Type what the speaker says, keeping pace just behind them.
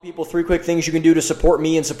People, three quick things you can do to support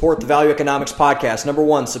me and support the Value Economics Podcast. Number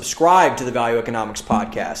one, subscribe to the Value Economics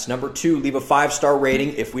Podcast. Number two, leave a 5-star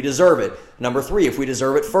rating if we deserve it. Number three, if we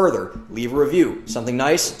deserve it further, leave a review. Something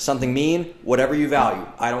nice, something mean, whatever you value.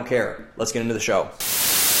 I don't care. Let's get into the show.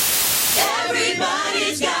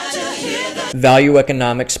 Everybody's got to hear the Value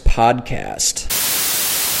Economics Podcast.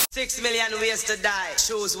 6 million ways to die.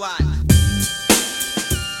 Choose one.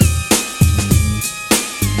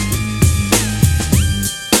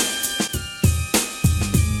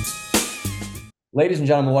 Ladies and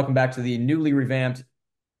gentlemen, welcome back to the newly revamped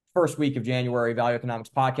first week of January Value Economics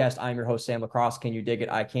Podcast. I'm your host, Sam Lacrosse. Can you dig it?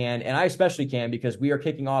 I can. And I especially can because we are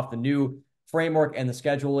kicking off the new framework and the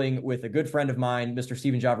scheduling with a good friend of mine, Mr.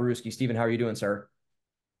 Stephen Javaruski. Stephen, how are you doing, sir?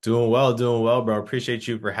 Doing well, bro. Appreciate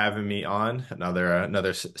you for having me on.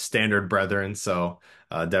 Another standard brethren. So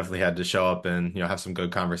definitely had to show up and have some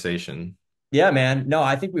good conversation. Yeah, man. No,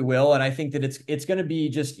 I think we will. And I think that it's going to be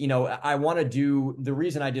just, I want to do the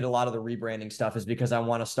reason I did a lot of the rebranding stuff is because I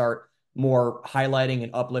want to start more highlighting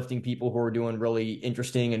and uplifting people who are doing really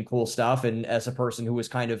interesting and cool stuff. And as a person who was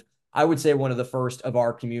kind of, I would say, one of the first of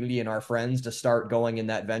our community and our friends to start going in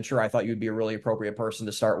that venture, I thought you'd be a really appropriate person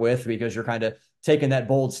to start with because you're kind of taking that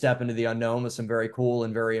bold step into the unknown with some very cool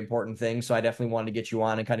and very important things. So I definitely wanted to get you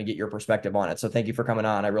on and kind of get your perspective on it. So thank you for coming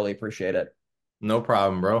on. I really appreciate it. No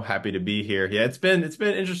problem, bro. Happy to be here. Yeah, it's been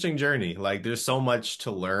an interesting journey. Like there's so much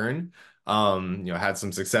to learn. Had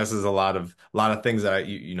some successes, a lot of things that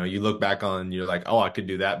you look back on and you're like, oh, I could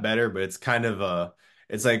do that better. But it's kind of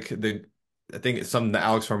it's like I think it's something that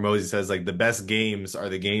Alex Hormozy says, like the best games are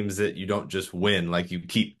the games that you don't just win, like you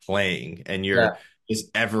keep playing and you're Yeah. just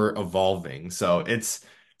ever evolving. So it's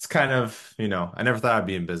kind of, I never thought I'd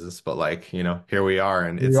be in business, but like, here we are.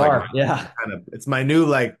 And You it's like are. Yeah. it's my new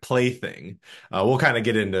like plaything. We'll kind of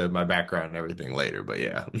get into my background and everything later, but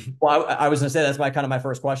yeah. Well, I was gonna say that's my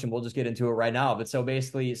first question. We'll just get into it right now. But so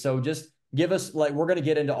basically, so just give us like we're gonna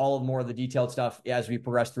get into all of more of the detailed stuff as we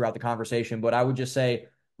progress throughout the conversation. But I would just say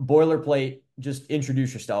boilerplate, just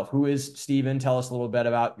introduce yourself. Who is Steven? Tell us a little bit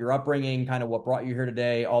about your upbringing, kind of what brought you here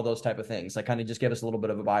today, all those type of things. Like kind of just give us a little bit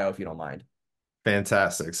of a bio if you don't mind.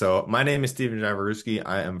 Fantastic. So my name is Stephen Javaruski.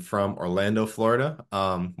 I am from Orlando, Florida.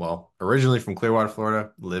 Well, originally from Clearwater,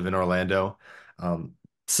 Florida, live in Orlando. Um,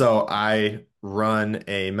 so I run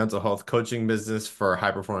a mental health coaching business for high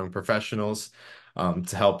performing professionals,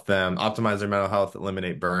 to help them optimize their mental health,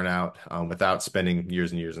 eliminate burnout, without spending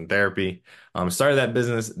years and years in therapy. Started that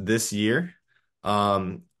business this year.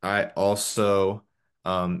 I also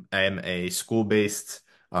am a school-based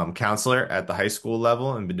counselor at the high school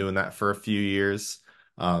level and been doing that for a few years.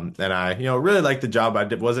 And I, really liked the job.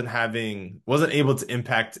 Wasn't able to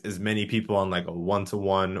impact as many people on like a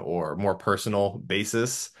one-to-one or more personal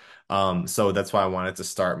basis. So that's why I wanted to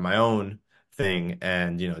start my own thing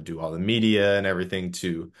and, do all the media and everything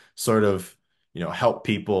to sort of, help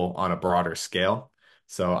people on a broader scale.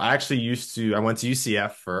 So I went to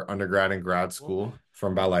UCF for undergrad and grad school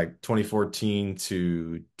from about like 2014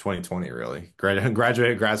 to 2020, really.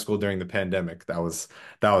 Graduated grad school during the pandemic. That was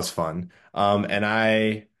fun. I'm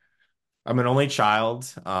an only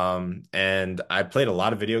child, and I played a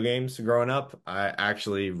lot of video games growing up. I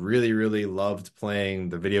actually really, really loved playing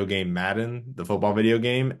the video game Madden, the football video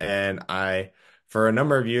game, and for a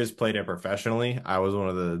number of years, played it professionally. I was one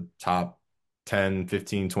of the top 10,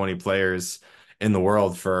 15, 20 players in the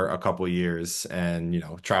world for a couple years and,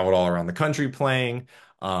 traveled all around the country playing,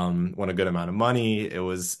 won a good amount of money.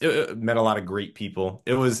 It met a lot of great people.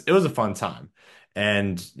 It was a fun time.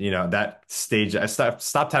 And, that stage, I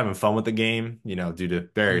stopped having fun with the game, due to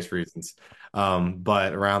various reasons.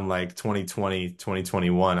 But around like 2020,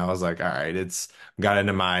 2021, I was like, all right, got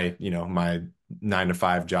into my 9 to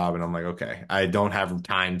 5 job. And I'm like, okay, I don't have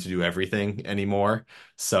time to do everything anymore.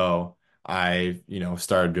 So I,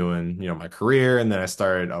 started doing, my career, and then I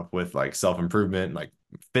started up with like self-improvement, like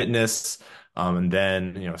fitness. And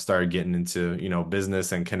then, started getting into,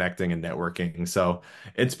 business and connecting and networking. So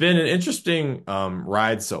it's been an interesting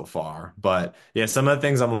ride so far. But yeah, some of the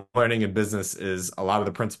things I'm learning in business is a lot of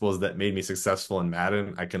the principles that made me successful in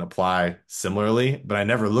Madden, I can apply similarly, but I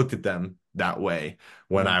never looked at them that way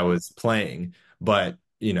when Mhm. I was playing. But,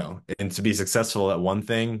 and to be successful at one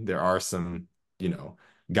thing, there are some,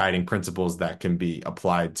 guiding principles that can be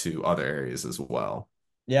applied to other areas as well.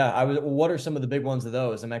 Yeah, what are some of the big ones of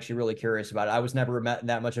those? I'm actually really curious about it. I was never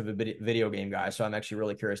that much of a video game guy, so I'm actually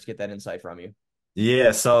really curious to get that insight from you.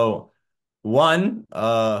 Yeah, so one,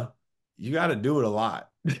 you got to do it a lot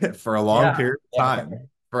for a long Yeah. period of Yeah. time,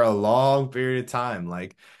 for a long period of time.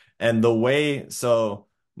 Like, and the way, so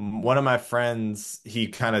one of my friends, he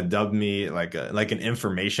kind of dubbed me like an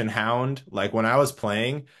information hound. Like when I was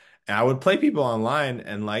playing, and I would play people online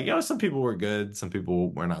and like, some people were good, some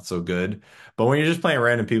people were not so good. But when you're just playing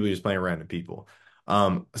random people, you're just playing random people.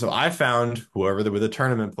 So I found whoever were the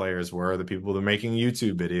tournament players were, the people that were making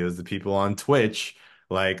YouTube videos, the people on Twitch,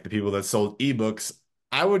 like the people that sold ebooks.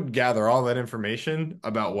 I would gather all that information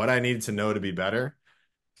about what I needed to know to be better,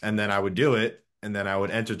 and then I would do it, and then I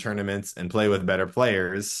would enter tournaments and play with better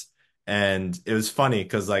players. And it was funny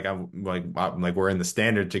because I'm like we're in the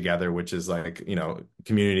standard together, which is like,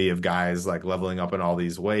 community of guys like leveling up in all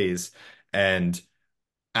these ways. And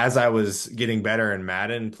as I was getting better in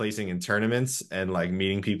Madden, placing in tournaments and like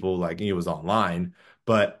meeting people, like it was online,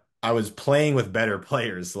 but I was playing with better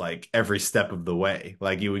players like every step of the way.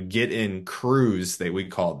 Like you would get in crews, that we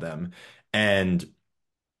called them, and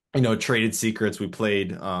traded secrets. We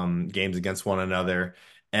played games against one another,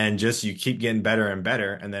 and just you keep getting better and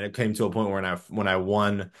better. And then it came to a point where when I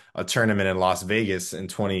won a tournament in Las Vegas in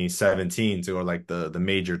 2017 to go like the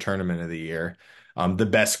major tournament of the year. The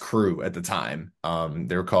best crew at the time.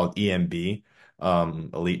 They were called EMB,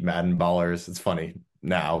 Elite Madden Ballers. It's funny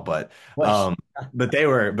now, but Like, um but they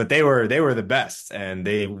were the best, and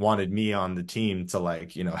they wanted me on the team to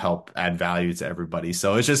like, help add value to everybody.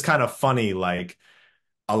 So it's just kind of funny, like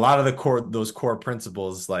a lot of those core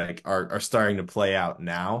principles like are starting to play out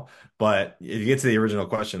now. But if you get to the original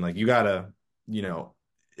question, like you gotta, you know,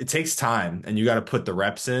 it takes time, and you gotta put the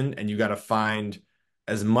reps in, and you gotta find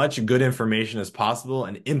as much good information as possible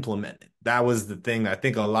and implement it. That was the thing. I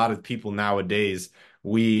think a lot of people nowadays,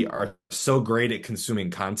 we are so great at consuming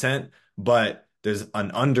content, but there's an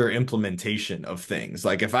under implementation of things.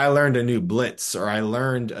 Like if I learned a new blitz, or I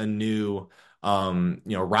learned a new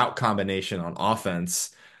route combination on offense,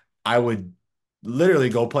 I would literally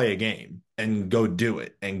go play a game and go do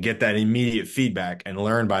it and get that immediate feedback and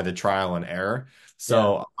learn by the trial and error. yeah,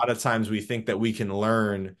 So a lot of times we think that we can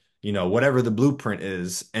learn, whatever the blueprint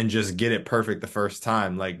is and just get it perfect the first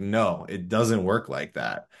time. Like, no, it doesn't work like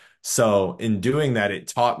that. So in doing that, it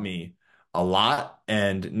taught me a lot.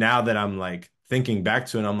 And now that I'm like thinking back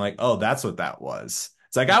to it, I'm like, oh, that's what that was.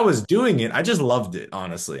 It's like I was doing it. I just loved it,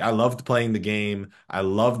 honestly. I loved playing the game. I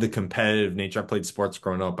loved the competitive nature. I played sports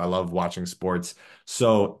growing up. I love watching sports.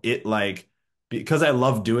 So it like, because I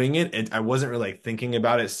love doing it, I wasn't really like thinking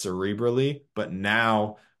about it cerebrally. But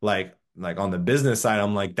now, like on the business side,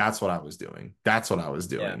 I'm like, that's what I was doing. That's what I was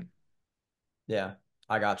yeah. doing. Yeah,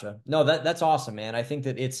 I gotcha. No, that's awesome, man. I think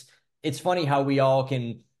that it's funny how we all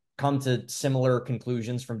can come to similar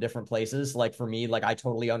conclusions from different places. Like for me, like I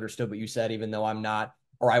totally understood what you said, even though I'm not,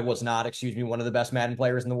 or I was not, excuse me, one of the best Madden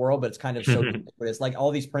players in the world, but it's kind of so ubiquitous. Like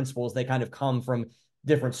all these principles, they kind of come from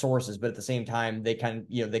different sources, but at the same time, they kind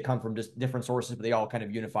of, they come from just different sources, but they all kind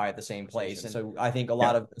of unify at the same place. And so I think a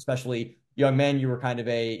lot Yeah. of, especially young men, you were kind of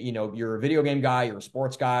you're a video game guy, you're a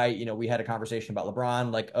sports guy. We had a conversation about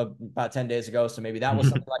LeBron like about 10 days ago. So maybe that was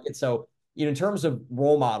something like it. So, in terms of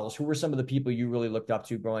role models, who were some of the people you really looked up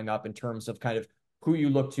to growing up in terms of kind of who you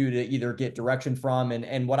look to either get direction from?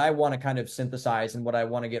 And what I want to kind of synthesize and what I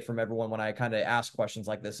want to get from everyone when I kind of ask questions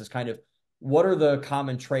like this is kind of what are the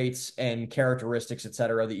common traits and characteristics, et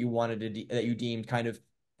cetera, that you that you deemed kind of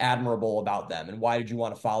admirable about them? And why did you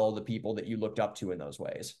want to follow the people that you looked up to in those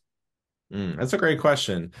ways? That's a great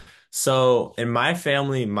question. So in my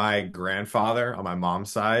family, my grandfather on my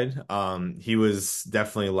mom's side, he was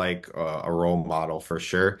definitely like a role model for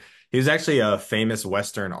sure. He was actually a famous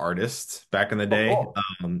Western artist back in the Oh, day.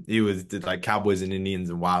 cool. He did like cowboys and Indians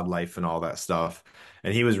and wildlife and all that stuff.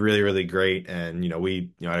 And he was really, really great. And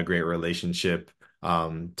we had a great relationship.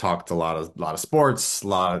 Talked a lot of sports, a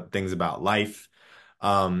lot of things about life.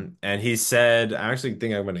 And he said, I actually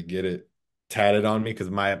think I'm gonna get it tatted on me because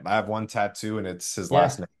I have one tattoo and it's his Yeah.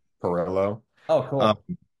 last name, Perillo. Oh, Um,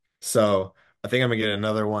 cool. so I think I'm gonna get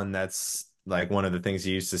another one that's like one of the things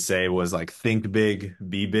he used to say was like think big,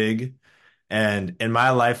 be big. And in my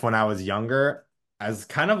life when I was younger, as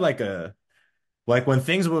kind of like when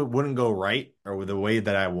things wouldn't go right or the way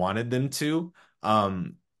that I wanted them to,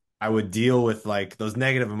 um, I would deal with like those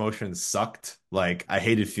negative emotions sucked. Like I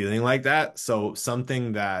hated feeling like that. So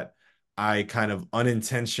something that I kind of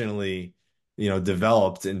unintentionally,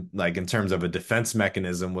 developed in terms of a defense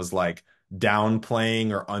mechanism was like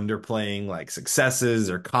downplaying or underplaying like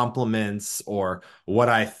successes or compliments or what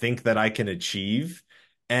I think that I can achieve.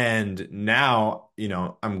 And now,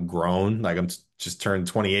 I'm grown, like just turned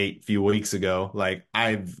 28 a few weeks ago. Like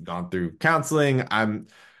I've gone through counseling. I'm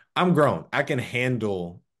grown. I can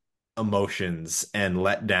handle emotions and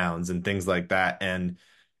letdowns and things like that. And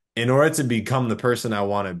in order to become the person I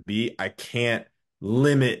want to be, I can't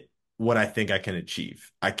limit what I think I can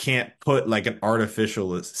achieve. I can't put like an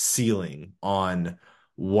artificial ceiling on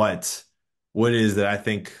what what it is that I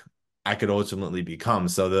think I could ultimately become.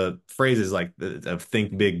 So the phrase is like of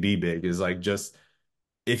think big, be big is like just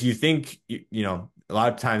if you think you know a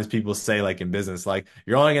lot of times people say like in business like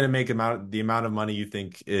you're only going to make the amount of money you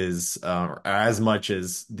think is as much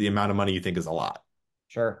as the amount of money you think is a lot.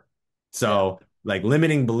 Sure. Yeah. So like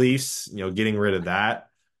limiting beliefs, getting rid of that.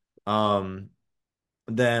 Um,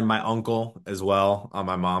 then my uncle as well on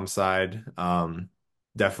my mom's side,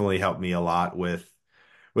 definitely helped me a lot with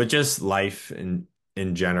just life in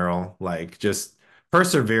general. Like just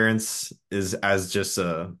perseverance is as just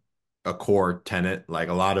a core tenet. Like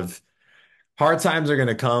a lot of hard times are going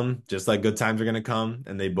to come, just like good times are going to come,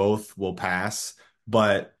 and they both will pass.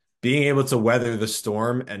 But being able to weather the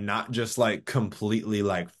storm and not just like completely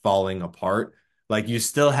like falling apart, like you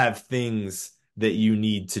still have things that you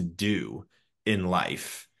need to do in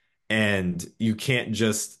life, and you can't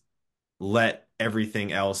just let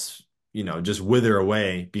everything else, just wither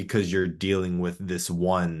away because you're dealing with this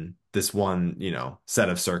one, set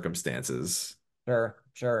of circumstances. Sure,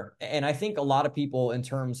 sure. And I think a lot of people, in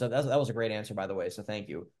terms of that was a great answer, by the way. So thank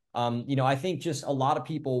you. I think just a lot of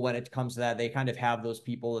people, when it comes to that, they kind of have those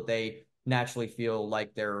people that they naturally feel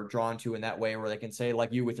like they're drawn to in that way, where they can say,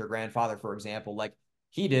 like you with your grandfather, for example, like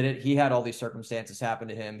he did it. He had all these circumstances happen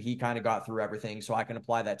to him. He kind of got through everything. So I can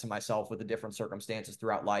apply that to myself with the different circumstances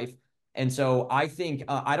throughout life. And so I think,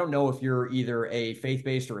 I don't know if you're either a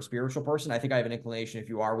faith-based or a spiritual person. I think I have an inclination if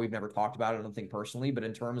you are. We've never talked about it, I don't think personally, but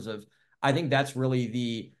in terms of I think that's really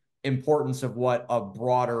the importance of what a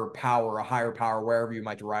broader power, a higher power, wherever you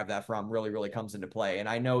might derive that from, really, really comes into play. And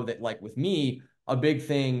I know that, like with me, a big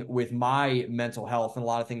thing with my mental health and a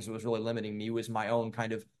lot of things that was really limiting me was my own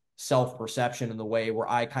kind of self perception in the way where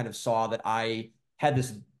I kind of saw that I had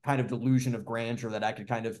this kind of delusion of grandeur that I could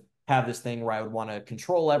kind of have this thing where I would want to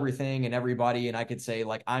control everything and everybody. And I could say,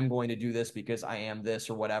 like, I'm going to do this because I am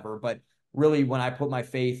this or whatever. But really, when I put my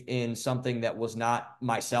faith in something that was not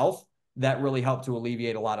myself, that really helped to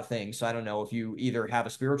alleviate a lot of things. So I don't know if you either have a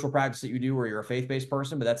spiritual practice that you do or you're a faith-based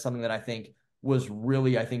person, but that's something that I think was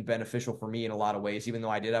really, I think, beneficial for me in a lot of ways. Even though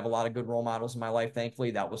I did have a lot of good role models in my life,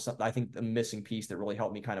 thankfully, that was something I think the missing piece that really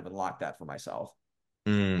helped me kind of unlock that for myself.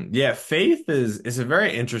 Yeah, faith is a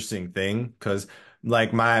very interesting thing because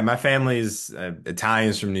like my family's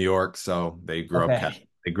Italians from New York, so Okay.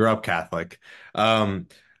 they grew up Catholic. Um,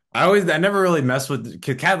 I never really messed with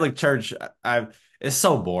Catholic Church. I It's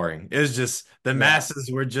so boring. It was just the Yeah.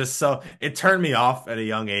 masses were just so it turned me off at a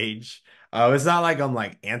young age. It's not like I'm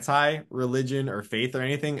like anti-religion or faith or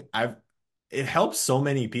anything. It helps so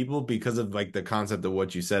many people because of like the concept of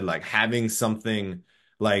what you said, like having something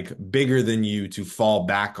like bigger than you to fall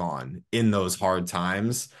back on in those hard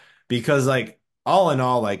times. Because like all in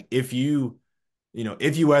all, like if you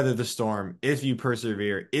weather the storm, if you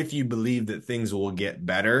persevere, if you believe that things will get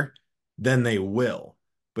better, then they will.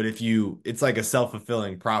 But it's like a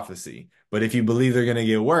self-fulfilling prophecy. But if you believe they're going to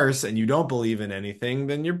get worse and you don't believe in anything,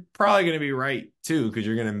 then you're probably going to be right too, because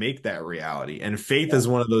you're going to make that reality. And faith Yeah. is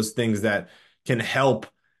one of those things that can help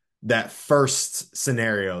that first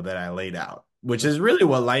scenario that I laid out, which is really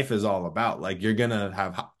what life is all about. Like you're going to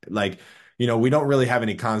have like, we don't really have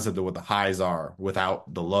any concept of what the highs are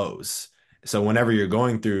without the lows. So whenever you're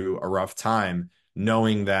going through a rough time,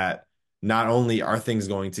 knowing that not only are things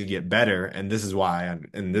going to get better, and this is why,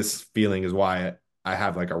 and this feeling is why I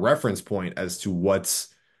have like a reference point as to what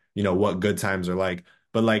good times are like,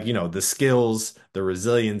 but like, the skills, the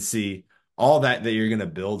resiliency, all that you're going to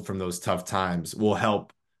build from those tough times will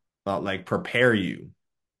help like prepare you.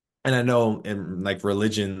 And I know in like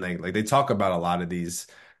religion, like they talk about a lot of these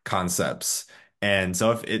concepts. And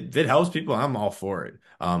so if it helps people, I'm all for it.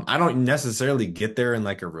 I don't necessarily get there in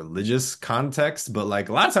like a religious context, but like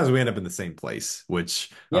a lot of times we end up in the same place,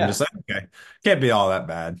 which I'm Yeah. just like, okay, can't be all that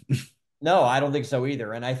bad. No, I don't think so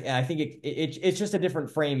either. And I think it's just a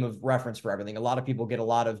different frame of reference for everything. A lot of people get a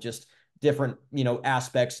lot of just different,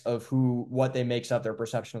 aspects of what they makes up their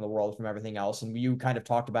perception of the world from everything else. And you kind of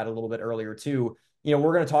talked about it a little bit earlier too.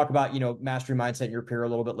 We're going to talk about, mastery mindset in your peer a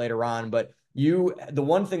little bit later on, but the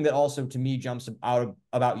one thing that also to me jumps out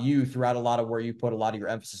about you throughout a lot of where you put a lot of your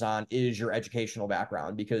emphasis on is your educational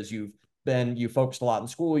background because you focused a lot in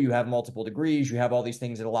school, you have multiple degrees, you have all these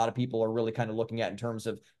things that a lot of people are really kind of looking at in terms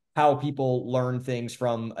of how people learn things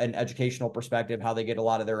from an educational perspective, how they get a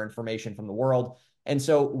lot of their information from the world. And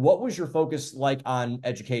so, what was your focus like on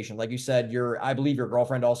education? Like you said, I believe your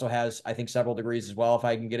girlfriend also has, I think, several degrees as well, if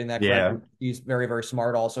I'm getting that correct. Yeah. She's very, very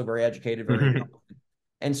smart, also very educated, very intelligent.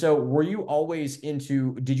 And so, were you always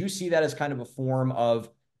did you see that as kind of a form of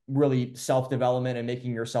really self-development and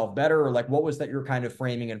making yourself better? Or like what was that your kind of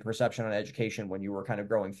framing and perception on education when you were kind of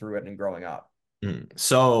growing through it and growing up?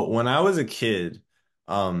 So when I was a kid,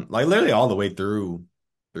 like literally all the way through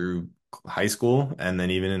high school and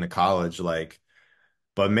then even into college, like,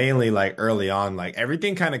 but mainly like early on, like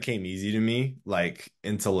everything kind of came easy to me, like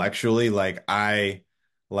intellectually, like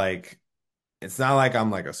it's not like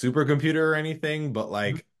I'm like a supercomputer or anything, but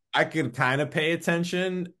like I could kind of pay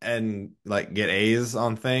attention and like get A's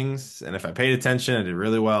on things. And if I paid attention, I did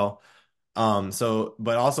really well. So,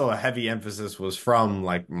 but also a heavy emphasis was from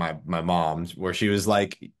like my mom, where she was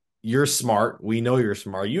like, "You're smart. We know you're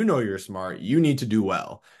smart. You know you're smart. You need to do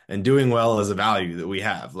well, and doing well is a value that we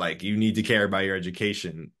have. Like, you need to care about your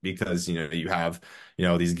education because you have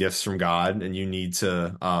these gifts from God, and you need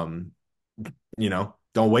to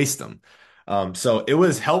don't waste them." So it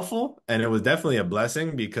was helpful, and it was definitely a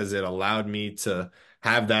blessing because it allowed me to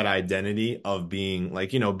have that identity of being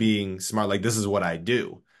like being smart. Like, this is what I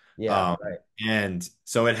do. Yeah, Um, right. and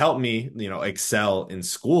so it helped me, excel in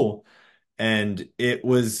school. And it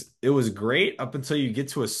was great up until you get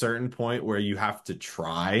to a certain point where you have to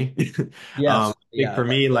try. Yes. I think Yeah. for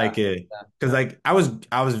me, Yeah. like because like I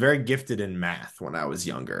was very gifted in math when I was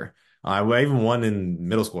younger. I even won in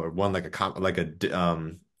middle school. I won like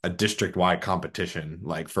a district-wide competition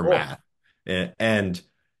like for Cool. math. And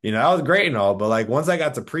that was great and all, but like once I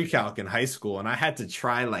got to pre-calc in high school and I had to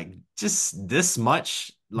try like just this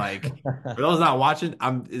much, like for those not watching,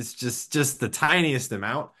 it's just the tiniest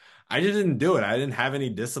amount. I just didn't do it. I didn't have any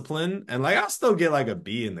discipline. And like I'll still get like a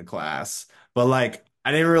B in the class, but like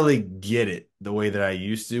I didn't really get it the way that I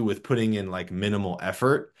used to with putting in like minimal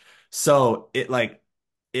effort. So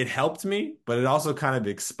it helped me, but it also kind of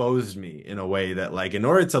exposed me in a way that like in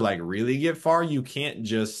order to like really get far, you can't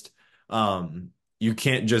just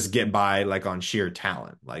get by like on sheer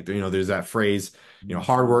talent. Like there's that phrase,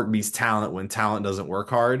 hard work beats talent when talent doesn't work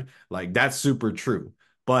hard. Like that's super true.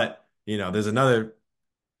 But there's another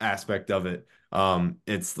aspect of it.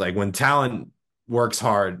 It's like when talent works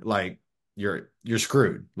hard, like you're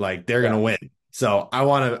screwed. Like they're Yeah. gonna win. So I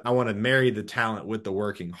want to marry the talent with the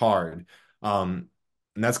working hard. Um,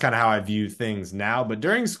 and that's kind of how I view things now. But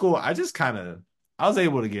during school, I was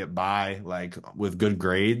able to get by like with good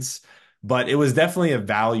grades, but it was definitely a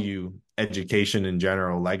value education in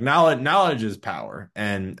general. Like knowledge is power,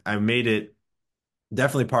 and I made it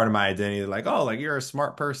definitely part of my identity. Like, oh, like you're a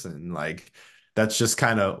smart person. Like that's just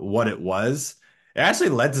kind of what it was. It actually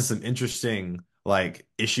led to some interesting like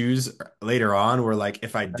issues later on where like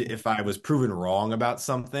if I was proven wrong about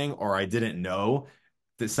something or I didn't know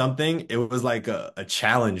that something, it was like a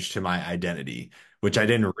challenge to my identity, which I Mm.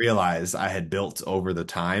 didn't realize I had built over the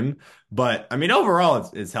time. But I mean, overall,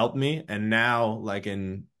 it's helped me. And now, like,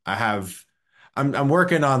 I'm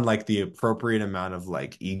working on like the appropriate amount of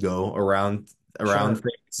like ego around Sure.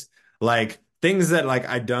 things, like things that like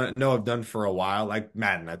I don't know I've done for a while, like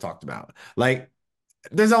Madden I talked about. Like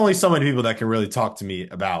there's only so many people that can really talk to me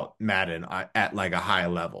about Madden at like a high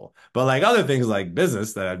level. But like other things like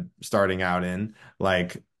business that I'm starting out in,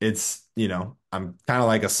 like I'm kind of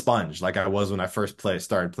like a sponge, like I was when I first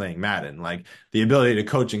started playing Madden. Like the ability to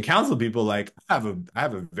coach and counsel people, like I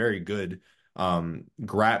have a very good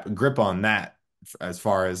grip on that as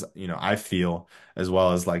far as I feel, as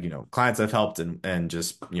well as like clients I've helped and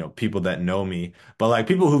just people that know me. But like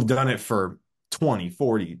people who've done it for 20,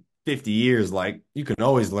 40, 50 years, like you can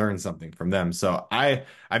always learn something from them. So I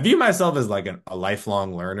view myself as like a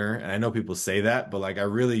lifelong learner, and I know people say that, but like I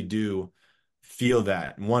really do feel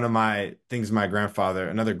that. One of my things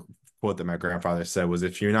another quote that my grandfather said was,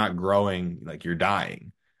 if you're not growing, like you're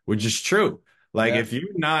dying, which is true. Like Yeah. if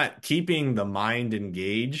you're not keeping the mind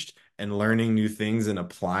engaged and learning new things and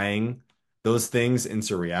applying those things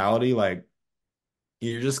into reality, like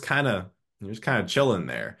you're just kind of you're just kind of chilling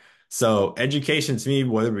there. So education to me,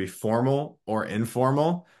 whether it be formal or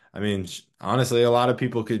informal, I mean, honestly, a lot of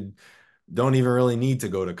people don't even really need to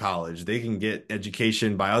go to college. They can get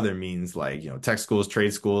education by other means, like tech schools,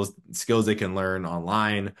 trade schools, skills they can learn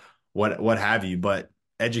online, what have you. But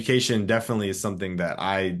education definitely is something that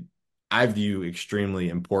I view extremely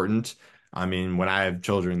important. I mean, when I have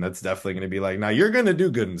children, that's definitely going to be like, now you're going to do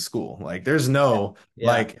good in school. Like, there's no Yeah.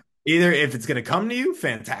 like either if it's going to come to you,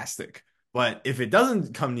 fantastic. But if it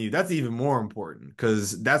doesn't come to you, that's even more important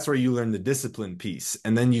because that's where you learn the discipline piece.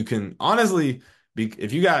 And then you can honestly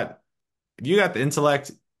if you got the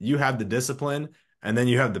intellect, you have the discipline, and then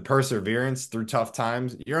you have the perseverance through tough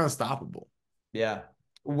times, you're unstoppable. Yeah.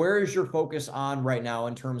 Where is your focus on right now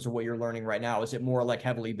in terms of what you're learning right now? Is it more like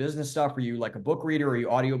heavily business stuff? Are you like a book reader? Are you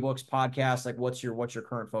audiobooks, podcasts? Like what's your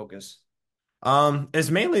current focus? It's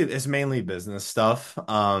mainly business stuff.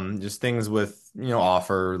 Just things with,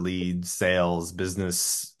 offer, leads, sales,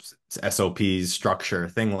 business SOPs, structure,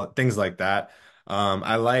 things like that.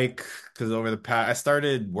 I like because over the past I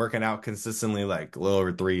started working out consistently like a little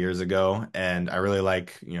over 3 years ago, and I really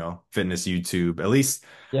like, fitness YouTube. At least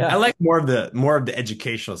I Yeah. like more of the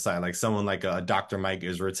educational side, like someone like a Dr. Mike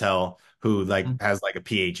Israetel who like Mhm. has like a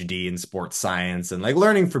PhD in sports science and like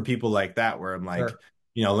learning for people like that, where I'm like, Sure.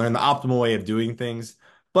 learn the optimal way of doing things.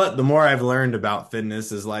 But the more I've learned about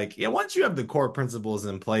fitness is like, yeah, once you have the core principles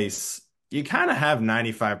in place, you kind of have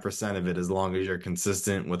 95% of it as long as you're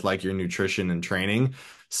consistent with like your nutrition and training.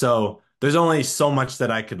 So there's only so much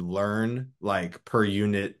that I could learn like per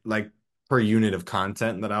unit of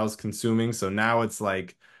content that I was consuming. So now it's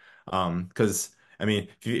like, because I mean,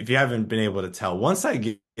 if you haven't been able to tell, once I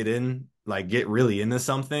get really into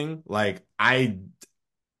something, like I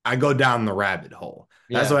go down the rabbit hole.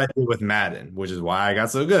 That's Yeah. what I did with Madden, which is why I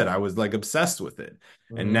got so good. I was like obsessed with it.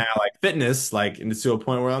 And Hmm. now like fitness, like and it's to a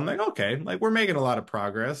point where I'm like, okay, like we're making a lot of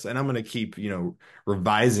progress and I'm gonna keep,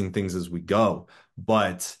 revising things as we go.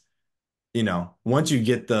 But once you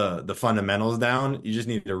get the fundamentals down, you just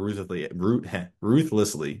need to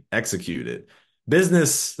ruthlessly execute it.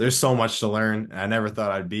 Business, there's so much to learn. I never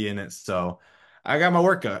thought I'd be in it, so I got my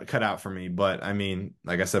work cut out for me. But I mean,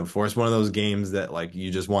 like I said before, it's one of those games that like you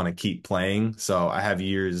just want to keep playing. So I have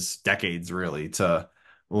years, decades really, to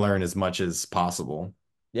learn as much as possible.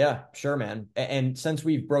 Yeah, sure, man. And since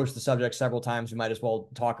we've broached the subject several times, we might as well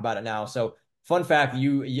talk about it now. So, fun fact, I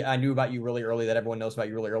knew about you really early, that everyone knows about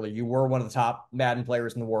you really early. You were one of the top Madden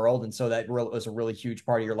players in the world, and so was a really huge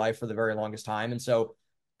part of your life for the very longest time. And so,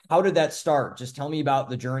 how did that start? Just tell me about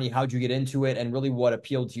the journey. How'd you get into it, and really what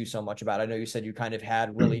appealed to you so much about it? I know you said you kind of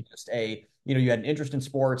had really just you had an interest in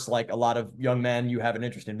sports, like a lot of young men. You have an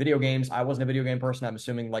interest in video games. I wasn't a video game person. I'm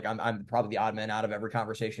assuming like I'm probably the odd man out of every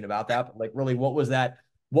conversation about that. But like, really, what was that?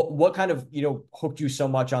 What kind of hooked you so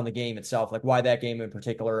much on the game itself? Like, why that game in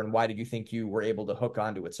particular, and why did you think you were able to hook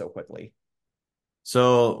onto it so quickly?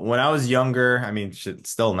 So when I was younger, I mean, shit,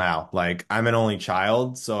 still now, like I'm an only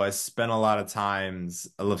child, so I spent a lot of time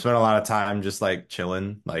just like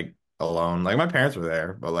chilling, like alone. Like my parents were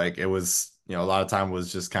there, but like it was, a lot of time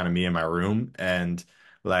was just kind of me in my room, and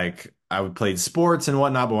like I would play sports and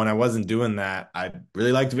whatnot. But when I wasn't doing that, I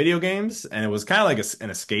really liked video games, and it was kind of like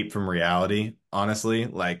an escape from reality, honestly.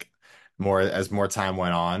 Like more time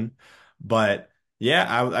went on, but. Yeah,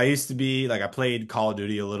 I used to be like I played Call of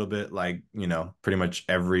Duty a little bit, like pretty much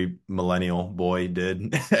every millennial boy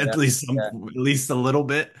did Yeah, yeah, at least a little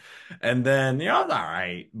bit, and then I was all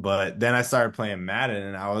right, but then I started playing Madden,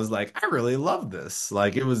 and I was like, I really love this.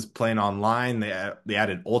 Like it was playing online. They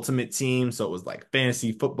added Ultimate Team, so it was like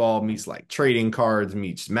fantasy football meets like trading cards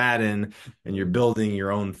meets Madden, and you're building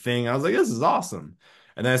your own thing. I was like, this is awesome.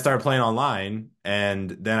 And then I started playing online, and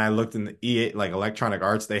then I looked in the EA like Electronic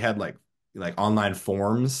Arts. They had like online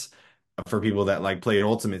forums for people that like played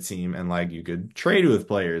Ultimate Team and like you could trade with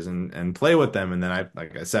players and play with them. And then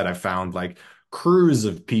like I said, I found like crews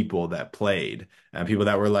of people that played and people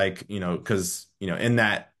that were like, because in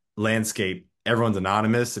that landscape, everyone's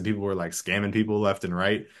anonymous and people were like scamming people left and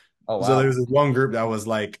right. oh So wow. there's this one group that was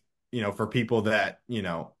like, for people that,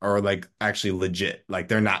 are like actually legit, like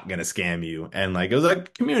they're not gonna scam you. And like it was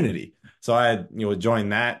like community. So I had,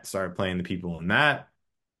 joined that, started playing the people in that.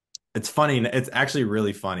 It's funny. It's actually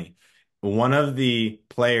really funny. One of the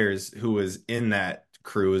players who was in that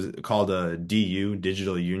crew is called a DU,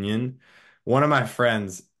 Digital Union. One of my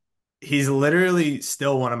friends, he's literally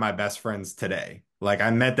still one of my best friends today. Like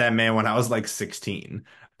I met that man when I was like 16,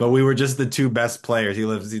 but we were just the two best players.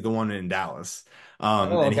 He's the one in Dallas.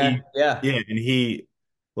 Oh, And okay. Yeah. yeah, and he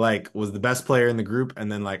like was the best player in the group. And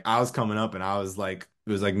then like I was coming up and I was like,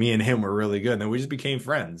 it was like me and him were really good. And then we just became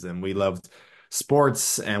friends and we loved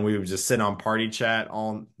sports and we would just sit on party chat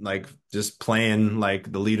all like just playing like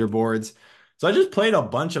the leaderboards. So I just played a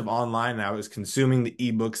bunch of online and I was consuming the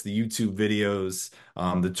ebooks, the YouTube videos,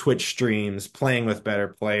 the Twitch streams, playing with better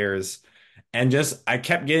players. And just I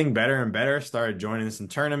kept getting better and better, started joining some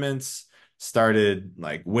tournaments, started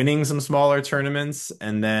like winning some smaller tournaments.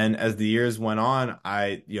 And then as the years went on,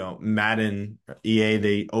 Madden, EA,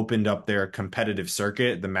 they opened up their competitive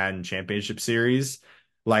circuit, the Madden Championship Series,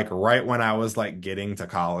 like right when I was like getting to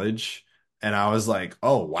college. And I was like,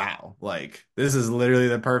 oh wow, like this is literally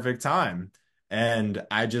the perfect time. And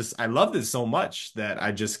I loved it so much that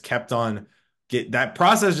I just kept on get that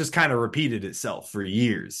process just kind of repeated itself for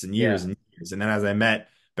years and years Yeah. and years. And then as I met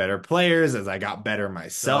better players, as I got better So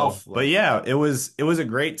myself, but yeah, it was a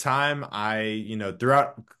great time.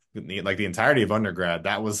 Throughout like the entirety of undergrad,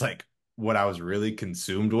 that was like what I was really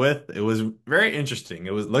consumed with. It was very interesting.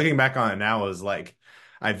 It was looking back on it now, it was like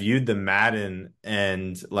I viewed the Madden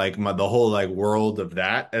and like the whole like world of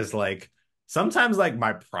that as like sometimes like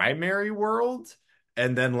my primary world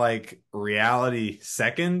and then like reality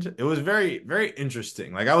second. It was very, very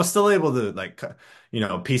interesting. Like I was still able to like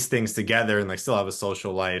piece things together and like still have a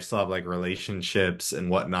social life, still have like relationships and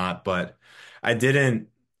whatnot, but I didn't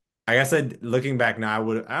I guess looking back now,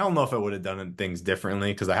 I don't know if I would have done things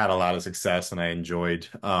differently because I had a lot of success and I enjoyed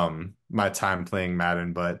my time playing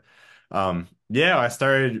Madden. But yeah, I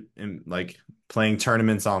started like playing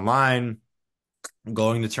tournaments online,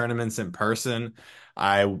 going to tournaments in person.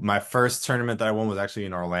 I my first tournament that I won was actually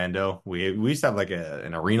in Orlando. We used to have like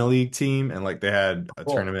an arena league team and like they had a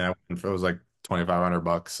Cool. tournament I won for it was like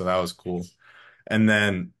 $2,500, so that was cool. And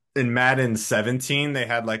then in Madden 17, they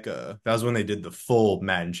had like that was when they did the full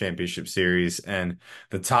Madden Championship Series and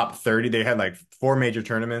the top 30, they had like four major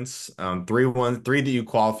tournaments, three that you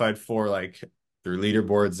qualified for like through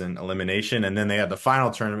leaderboards and elimination. And then they had the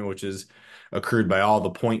final tournament, which is accrued by all the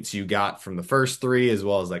points you got from the first three, as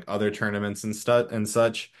well as like other tournaments and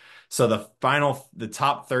such. So the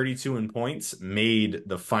top 32 in points made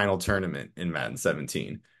the final tournament in Madden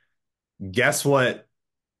 17. Guess what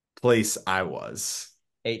place I was?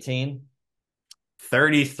 18.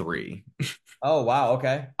 33. Oh, wow.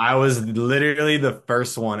 Okay. I was literally the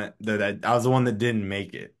first one I was the one that didn't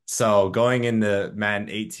make it. So going into Madden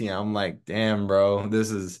 18, I'm like, damn, bro,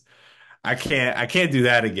 I can't do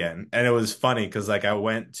that again. And it was funny because like I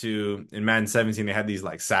went to in Madden 17, they had these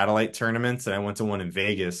like satellite tournaments, and I went to one in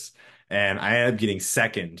Vegas and I ended up getting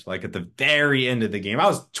second, like at the very end of the game. I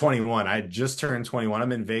was 21. I had just turned 21.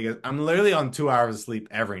 I'm in Vegas. I'm literally on 2 hours of sleep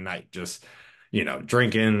every night, just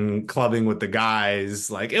drinking, clubbing with the guys.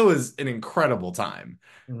 Like it was an incredible time.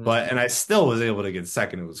 Mhm. And I still was able to get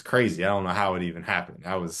second. It was crazy. I don't know how it even happened.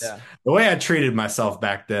 Yeah. The way I treated myself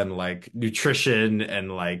back then, like nutrition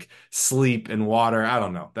and like sleep and water. I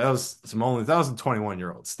don't know. That was some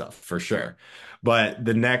 21-year-old stuff for sure. But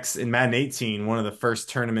the next in Madden 18, one of the first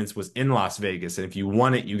tournaments was in Las Vegas. And if you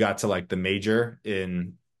won it, you got to like the major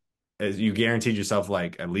in as you guaranteed yourself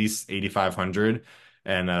like at least 8,500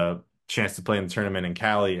 and a chance to play in the tournament in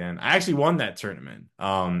Cali. And I actually won that tournament. It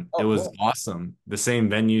Oh, was cool. awesome. The same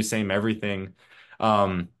venue, same everything.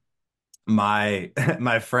 Um, my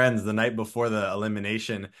my friends the night before the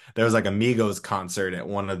elimination there was like a Migos concert at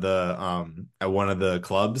one of the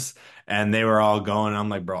clubs and they were all going. I'm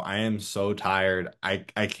like, bro, I am so tired. I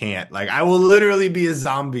can't. Like I will literally be a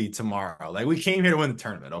zombie tomorrow. Like we came here to win the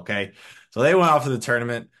tournament, okay? So they went off to the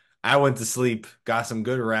tournament. I went to sleep, got some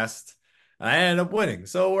good rest, and I ended up winning.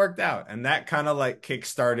 So it worked out. And that kind of like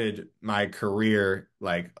kickstarted my career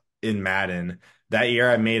like in Madden. That year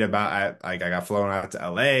I made I got flown out to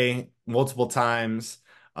LA multiple times.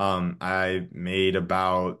 I made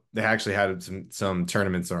about they actually had some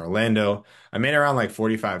tournaments in Orlando. I made around like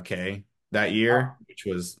 45K that year, Wow. which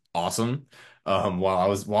was awesome.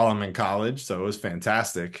 While I'm in college, so it was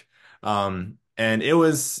fantastic. And it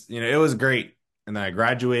was great. And then I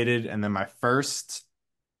graduated, and then my first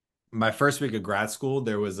week of grad school,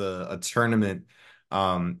 there was a tournament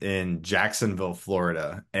in Jacksonville,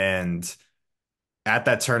 Florida, and at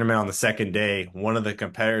that tournament on the second day, one of the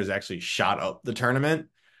competitors actually shot up the tournament.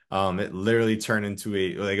 It literally turned into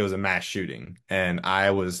it was a mass shooting, and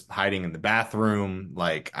I was hiding in the bathroom,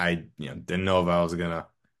 like I didn't know if I was gonna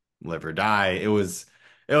live or die. It was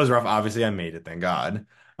rough. Obviously, I made it, thank God.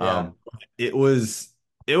 Yeah. It was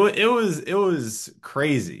it was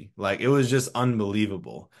crazy. Like it was just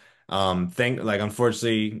unbelievable.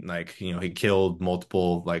 Unfortunately, like he killed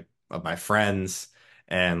multiple like of my friends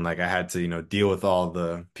and like I had to, deal with all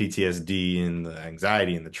the PTSD and the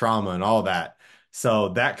anxiety and the trauma and all that. So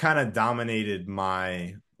that kind of dominated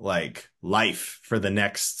my like life for the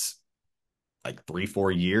next like 3,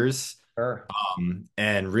 4 years, Sure.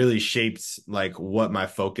 and really shaped like what my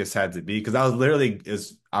focus had to be because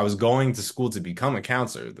I was going to school to become a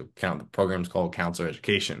counselor. The program's called counselor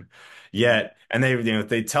education. Mhm. Yet, and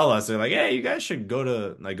they tell us they're like, hey, you guys should go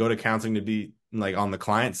to counseling to be like on the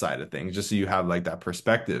client side of things, just so you have like that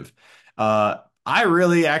perspective. I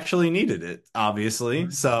really actually needed it, obviously.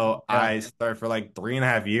 So Yeah. I started for like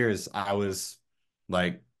 3.5 years.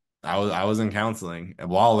 Like I was in counseling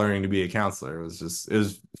while learning to be a counselor. It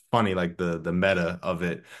was funny, like the meta of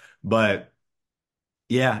it. But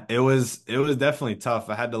yeah, it was definitely tough.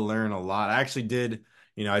 I had to learn a lot. I actually did,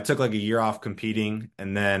 I took like a year off competing,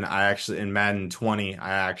 and then I actually in Madden 20,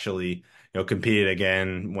 I actually, competed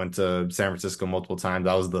again, went to San Francisco multiple times.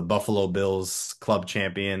 I was the Buffalo Bills club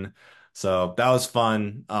champion. So that was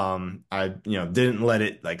fun. I, didn't let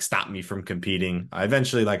it like stop me from competing. I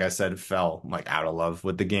eventually, like I said, fell like out of love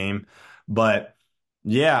with the game. But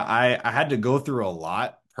yeah, I had to go through a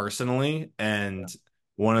lot personally. And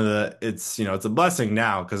one of it's a blessing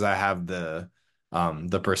now because I have the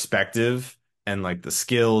perspective and like the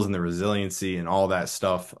skills and the resiliency and all that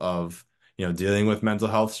stuff of, dealing with mental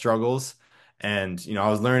health struggles. And, I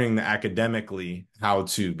was learning academically how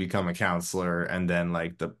to become a counselor and then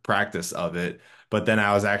like the practice of it. But then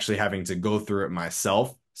I was actually having to go through it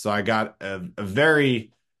myself. So I got a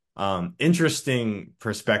very interesting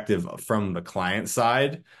perspective from the client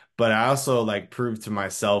side. But I also like proved to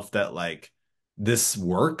myself that like this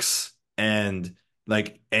works and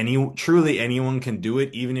like truly anyone can do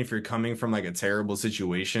it, even if you're coming from like a terrible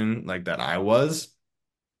situation like that I was.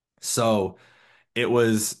 So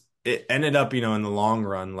it ended up, in the long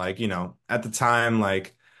run, like, at the time,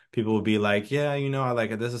 like people would be like, yeah, I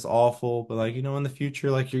like this is awful, but like, in the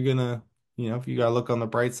future, like you're gonna, if you gotta look on the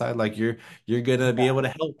bright side, like you're gonna be able to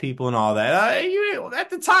help people and all that.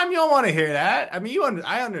 At the time, you don't want to hear that. I mean,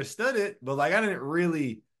 I understood it, but like I didn't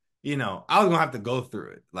really, I was gonna have to go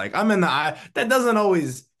through it. Like I'm in the eye. That doesn't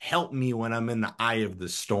always help me when I'm in the eye of the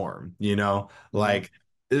storm, Mhm. like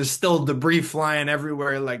there's still debris flying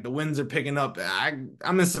everywhere. Like the winds are picking up. I'm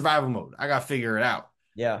in survival mode. I gotta figure it out.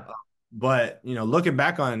 Yeah. But looking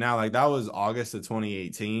back on it now, like that was August of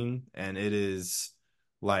 2018, and it is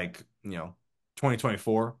like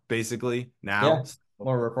 2024 basically Yeah. now. So,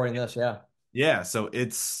 We're recording this. Yeah. yeah, so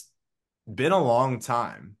it's been a long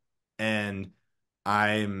time, and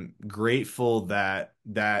I'm grateful that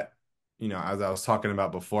as I was talking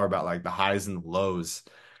about before about like the highs and the lows,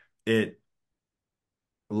 it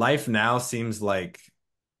life now seems like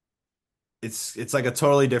it's like a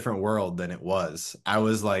totally different world than it was. I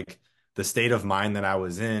was like the state of mind that I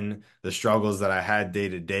was in, the struggles that I had day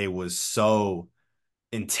to day was so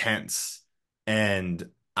intense. And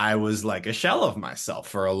I was like a shell of myself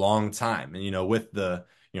for a long time. And with the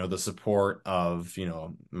support of,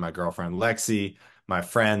 my girlfriend Lexi, my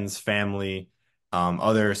friends, family,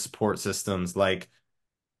 other support systems, like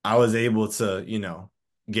I was able to,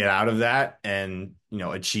 get out of that and,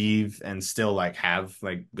 achieve and still like have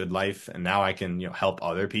like good life. And now I can, help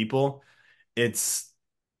other people. It's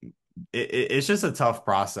it's just a tough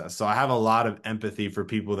process. So I have a lot of empathy for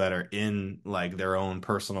people that are in like their own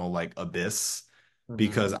personal like abyss Hmm.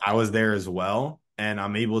 because I was there as well and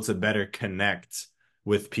I'm able to better connect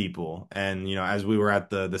with people. And as we were at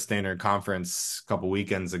the standard conference a couple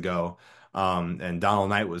weekends ago, and Donald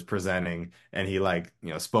Knight was presenting and he like,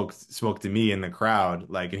 spoke to me in the crowd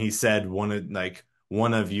like and he said one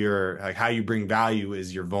of your like how you bring value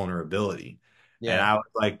is your vulnerability. And Yeah. I was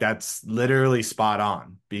like, that's literally spot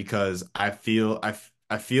on because I feel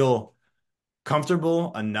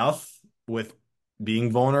comfortable enough with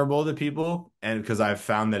being vulnerable to people and because I've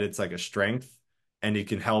found that it's like a strength and it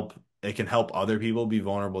can help other people be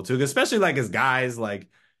vulnerable too. Especially like as guys, like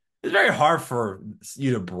it's very hard for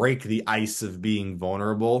you to break the ice of being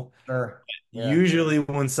vulnerable. Sure. Yeah. Usually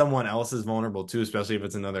when someone else is vulnerable too, especially if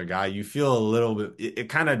it's another guy, you feel a little bit it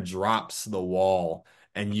kind of drops the wall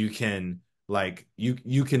and you can like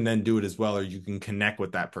you can then do it as well or you can connect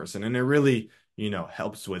with that person. And it really,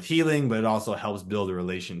 helps with healing, but it also helps build a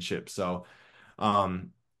relationship. So um,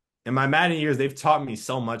 in my Madden years, they've taught me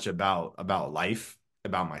so much about life,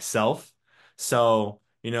 about myself. So,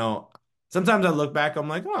 sometimes I look back, I'm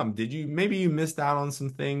like, oh, maybe you missed out on some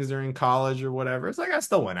things during college or whatever. It's like I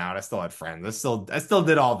still went out, I still had friends, I still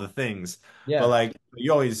did all the things. But Yeah. like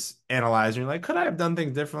you always analyze and you're like, could I have done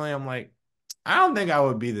things differently? I'm like, I don't think I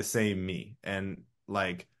would be the same me. And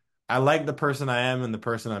like I like the person I am and the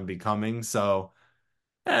person I'm becoming. So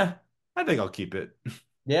I think I'll keep it.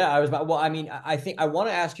 Yeah, I was about. Well, I mean, I think I want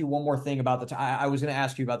to ask you one more thing about I was going to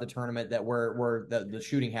ask you about the tournament that where the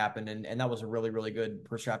shooting happened, and that was a really really good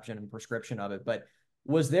perception and prescription of it. But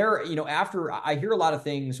was there, after I hear a lot of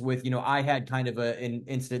things with, I had kind of an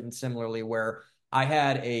incident similarly where I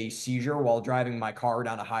had a seizure while driving my car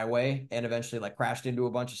down a highway and eventually like crashed into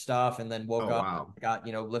a bunch of stuff and then woke Oh up, wow. got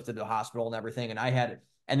lifted to the hospital and everything, and I had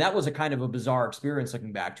and that was a kind of a bizarre experience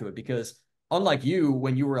looking back to it because unlike you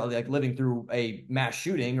when you were like living through a mass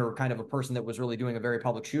shooting or kind of a person that was really doing a very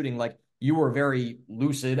public shooting, like you were very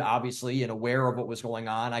lucid obviously and aware of what was going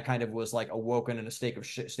on. I kind of was like awoken in a state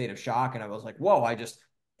of shock and I was like, whoa, I just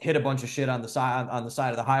hit a bunch of shit on the side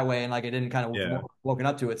of the highway and like I didn't kind of Yeah. woken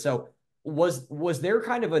up to it. So was there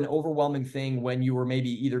kind of an overwhelming thing when you were maybe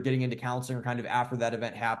either getting into counseling or kind of after that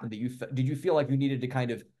event happened that did you feel like you needed to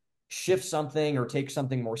kind of shift something or take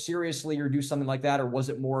something more seriously or do something like that? Or was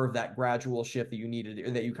it more of that gradual shift that you needed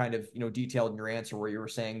or that you kind of, detailed in your answer where you were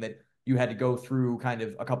saying that you had to go through kind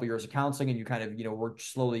of a couple years of counseling and you kind of, were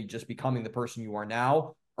slowly just becoming the person you are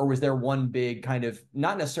now? Or was there one big kind of,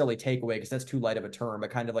 not necessarily takeaway, because that's too light of a term, but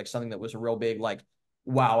kind of like something that was a real big, like,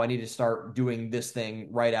 wow, I need to start doing this thing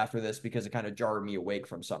right after this because it kind of jarred me awake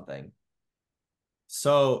from something?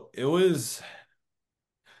 So it was,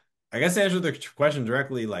 I guess to answer the question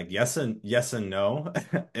directly, like yes and no.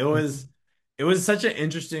 It Mhm. was it was such an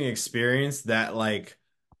interesting experience that like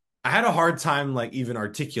I had a hard time like even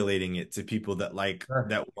articulating it to people that Sure.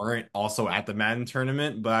 that weren't also at the Madden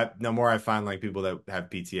tournament. But the more I find like people that have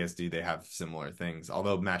PTSD, they have similar things.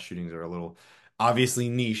 Although mass shootings are a little obviously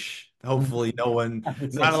niche. Hopefully, no one, I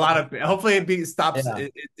would say not a so. lot of. Hopefully, stops. Yeah.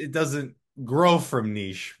 It doesn't grow from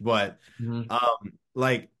niche. But Mhm.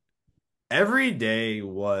 like every day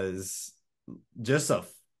was just a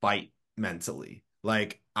fight mentally.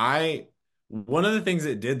 One of the things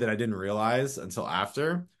it did that I didn't realize until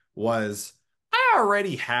after was I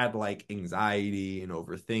already had like anxiety and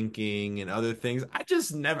overthinking and other things. I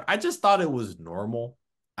just thought it was normal.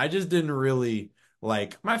 I just didn't really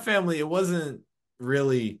like my family. It wasn't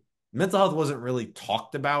really, mental health wasn't really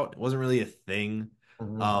talked about. It wasn't really a thing.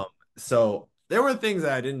 Mhm. Um, so there were things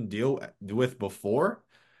that I didn't deal with before,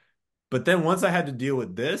 but then once I had to deal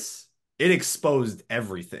with this, it exposed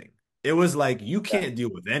everything. It was like you Yeah. can't deal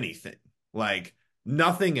with anything. Like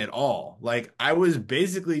nothing at all. Like I was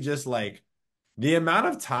basically just like the amount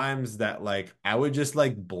of times that like I would just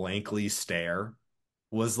like blankly stare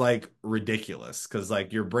was like ridiculous because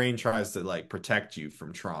like your brain tries to like protect you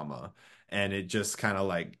from trauma and it just kind of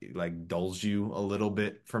like dulls you a little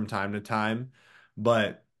bit from time to time.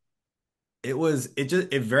 But it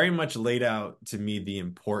very much laid out to me the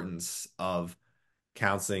importance of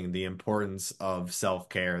counseling, the importance of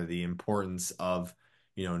self-care, the importance of,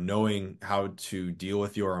 knowing how to deal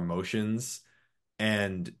with your emotions.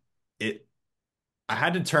 And it, I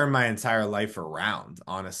had to turn my entire life around,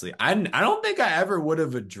 honestly. I don't think I ever would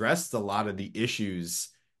have addressed a lot of the issues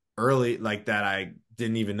early, like that I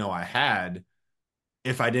didn't even know I had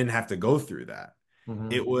if I didn't have to go through that.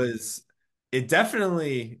 Mhm. It was it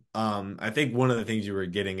definitely I think one of the things you were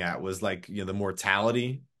getting at was like, the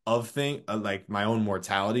mortality of like my own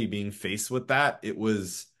mortality being faced with that. It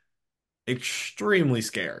was extremely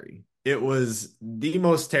scary. It was the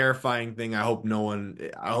most terrifying thing. I hope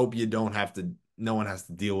you don't have to no one has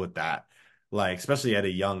to deal with that. Like especially at a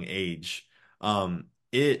young age.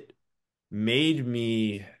 It made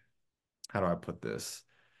me, how do I put this?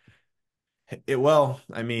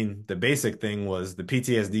 I mean, the basic thing was the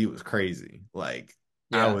PTSD was crazy. Like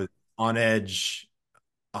I Yeah. was on edge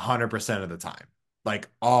 100% of the time. Like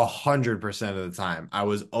 100% of the time. I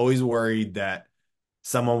was always worried that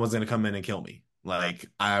someone was going to come in and kill me. Like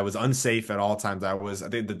I was unsafe at all times. I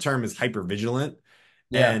think the term is hyper vigilant,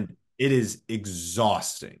 Yeah. and it is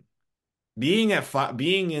exhausting. Being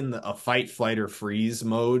in a fight, flight, or freeze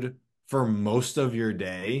mode for most of your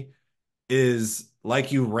day is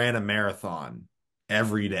like you ran a marathon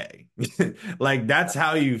every day. Like that's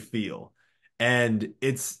how you feel. And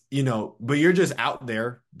but you're just out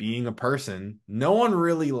there being a person. No one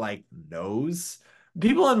really like knows.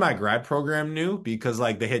 People in my grad program knew because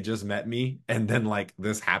like they had just met me and then like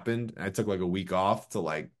this happened. I took like a week off to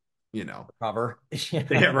like, you know, Cover. Yeah.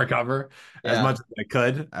 to recover as Yeah. much as I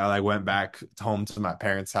could. I like went back home to my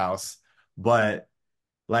parents' house. But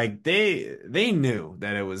like they knew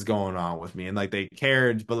that it was going on with me and like they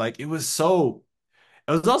cared, but like it was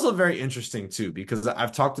also very interesting too because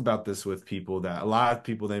I've talked about this with people that a lot of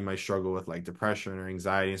people they might struggle with like depression or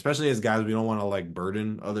anxiety, especially as guys we don't want to like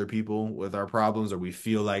burden other people with our problems or we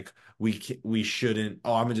feel like we shouldn't,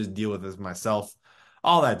 oh, I'm gonna just deal with this myself.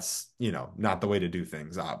 All that's, not the way to do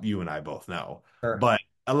things. You and I both know. Sure. But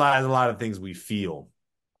a lot of things we feel,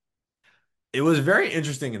 it was very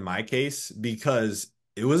interesting in my case because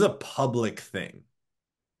it was a public thing.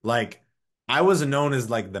 Like I was known as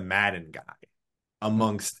like the Madden guy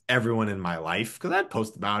amongst everyone in my life because I'd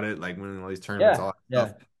post about it, like winning all these tournaments, Yeah. all that Yeah.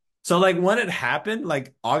 stuff. So like when it happened,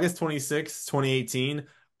 like August 26th, 2018,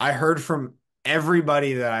 I heard from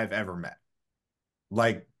everybody that I've ever met,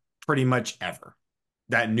 like pretty much ever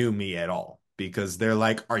that knew me at all because they're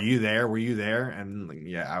like, "Are you there? Were you there?" And like,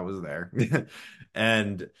 yeah, I was there.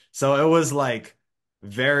 And so it was like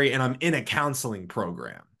and I'm in a counseling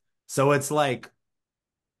program. So it's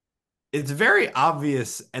very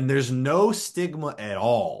obvious and there's no stigma at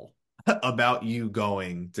all about you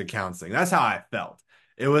going to counseling. That's how I felt.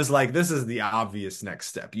 It was like this is the obvious next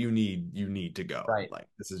step. You need to go. Right. Like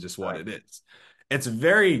this is just what Right. it is. It's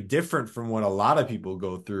very different from what a lot of people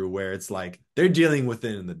go through where it's like they're dealing with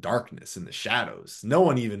it in the darkness, in the shadows. No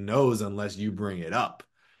one even knows unless you bring it up.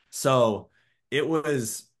 So it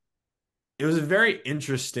was it was a very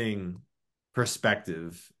interesting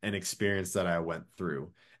perspective and experience that I went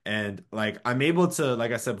through. And like I'm able to,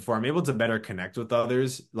 like I said before, I'm able to better connect with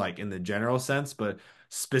others, like in the general sense, but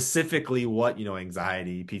specifically what,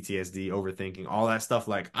 anxiety, PTSD, overthinking, all that stuff,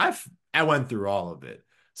 like I went through all of it.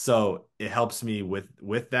 So it helps me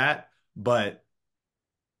with that. But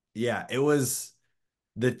yeah, it was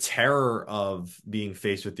the terror of being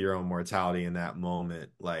faced with your own mortality in that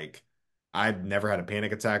moment. Like, I've never had a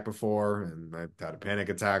panic attack before, and I had a panic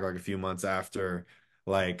attack like a few months after.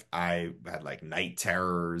 Like, I had like night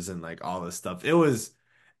terrors and like all this stuff. It was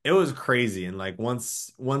crazy. And like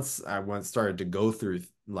once I went started to go through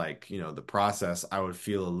like, the process, I would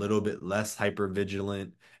feel a little bit less hyper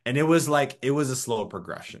vigilant. And it was a slow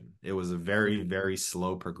progression. It was a very, very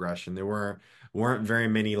slow progression. There weren't very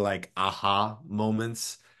many like aha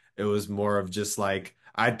moments. It was more of just like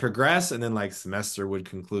I'd progress and then like semester would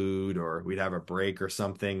conclude or we'd have a break or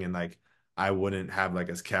something and like I wouldn't have like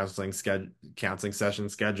a counseling session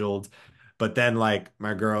scheduled. But then like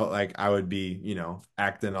my girl like I would be,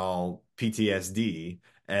 acting all PTSD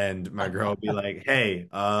and my girl would be like, "Hey,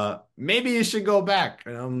 maybe you should go back."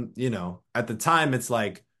 And at the time it's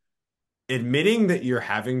like admitting that you're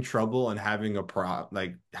having trouble and having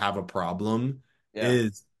have a problem Yeah.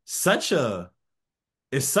 is such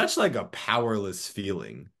like a powerless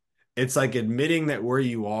feeling. It's like admitting that where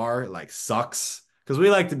you are like sucks because we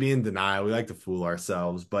like to be in denial, we like to fool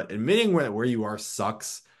ourselves, but admitting where you are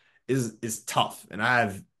sucks is tough. And I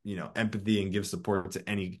have, empathy and give support to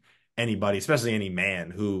anybody, especially any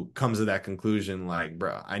man who comes to that conclusion like,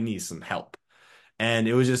 bro, I need some help. And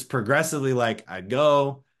it was just progressively like I'd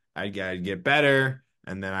get better,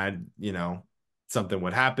 and then something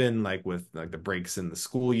would happen, like with like the breaks in the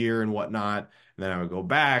school year and whatnot, and then I would go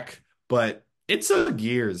back. But it took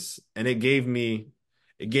years, and it gave me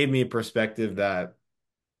a perspective that,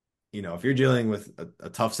 if you're dealing with a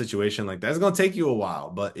tough situation like that, it's gonna take you a while.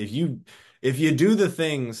 But if you do the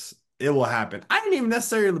things, it will happen. I didn't even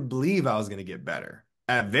necessarily believe I was gonna get better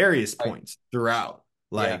at various Right. points throughout.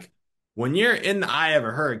 Yeah. Like when you're in the eye of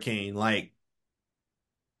a hurricane, like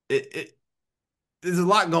it there's a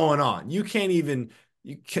lot going on. You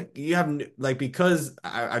have like because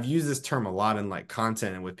I've used this term a lot in like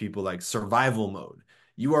content and with people like survival mode.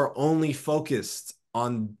 You are only focused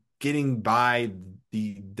on getting by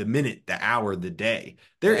the minute, the hour, the day.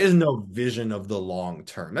 There Yeah. is no vision of the long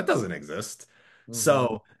term. That doesn't exist. Hmm.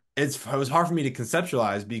 So it was hard for me to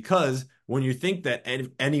conceptualize because when you think that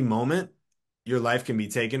any moment your life can be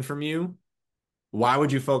taken from you, why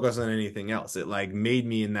would you focus on anything else? It like made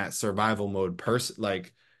me in that survival mode person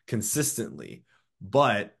like consistently.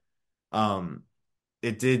 But um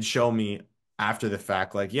it did show me after the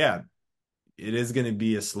fact like yeah, it is going to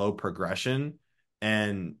be a slow progression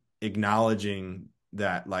and acknowledging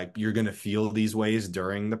that like you're going to feel these ways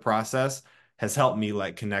during the process has helped me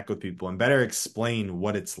like connect with people and better explain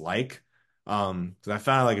what it's like. Because I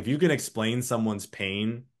found like if you can explain someone's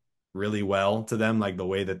pain really well to them, like the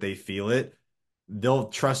way that they feel it, they'll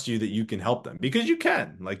trust you that you can help them because you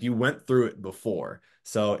can. Like you went through it before.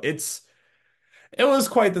 So it was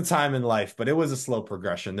quite the time in life, but it was a slow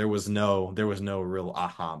progression. There was no real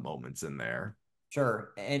aha moments in there.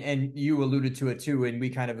 Sure. And you alluded to it too, and we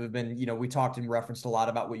kind of have been, we talked and referenced a lot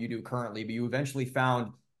about what you do currently, but you eventually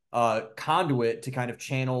found a conduit to kind of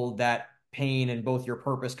channel that pain and both your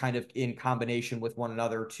purpose kind of in combination with one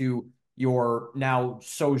another to your now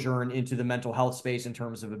sojourn into the mental health space in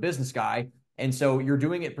terms of a business guy. And so you're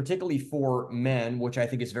doing it particularly for men, which I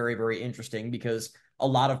think is very, very interesting because a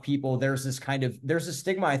lot of people, there's a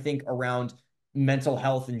stigma, I think, around mental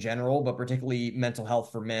health in general, but particularly mental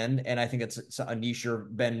health for men. And I think it's a niche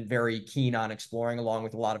you've been very keen on exploring along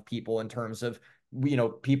with a lot of people in terms of,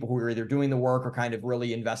 people who are either doing the work or kind of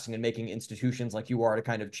really investing in making institutions like you are to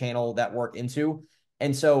kind of channel that work into.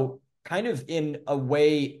 And so kind of in a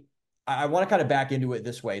way, I want to kind of back into it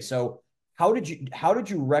this way. So how did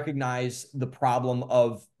you recognize the problem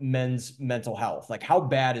of men's mental health? Like how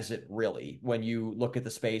bad is it really when you look at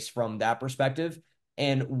the space from that perspective?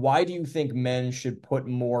 And why do you think men should put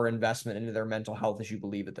more investment into their mental health as you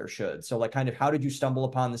believe that there should? So, like, kind of how did you stumble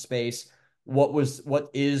upon the space? What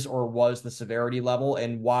is or was the severity level?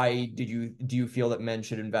 And why do you feel that men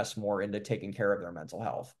should invest more into taking care of their mental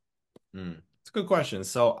health? It's a good question.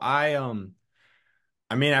 So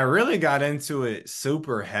I mean, I really got into it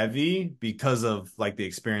super heavy because of like the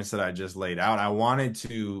experience that I just laid out. I wanted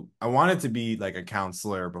to be like a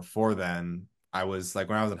counselor before then. I was like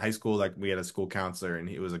when I was in high school, like we had a school counselor and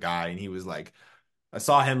he was a guy and he was like I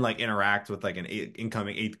saw him like interact with like an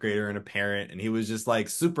incoming eighth grader and a parent and he was just like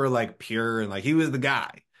super like pure and like he was the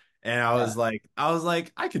guy. And I Yeah. was like I was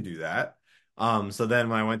like I could do that. So then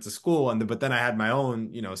when I went to school but then I had my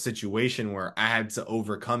own, situation where I had to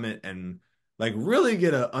overcome it and like really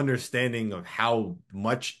get an understanding of how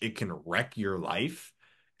much it can wreck your life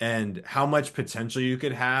and how much potential you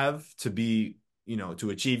could have to be, to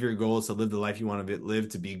achieve your goals, to live the life you want to live,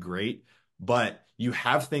 to be great. But you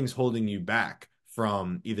have things holding you back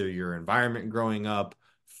from either your environment growing up,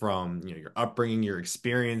 from, your upbringing, your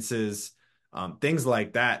experiences, things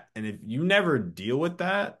like that. And if you never deal with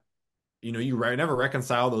that, never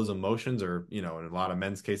reconcile those emotions or, in a lot of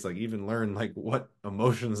men's case, like even learn like what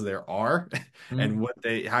emotions there are and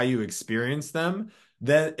Mhm. how you experience them,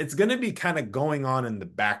 then it's going to be kind of going on in the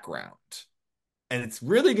background and it's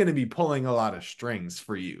really going to be pulling a lot of strings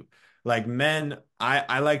for you. Like men,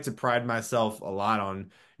 I like to pride myself a lot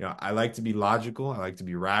on, I like to be logical, I like to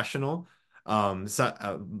be rational.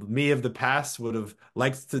 Me of the past would have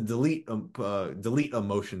liked to delete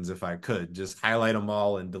emotions if I could, just highlight them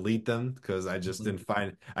all and delete them because I just Mhm. didn't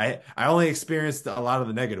find I only experienced a lot of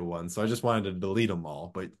the negative ones, so I just wanted to delete them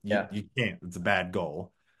all. But you Yeah. you can't; it's a bad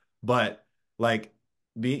goal. But like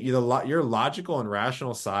your logical and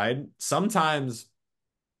rational side sometimes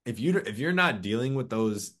if you're not dealing with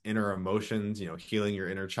those inner emotions, healing your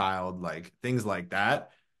inner child, like things like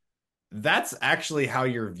that, that's actually how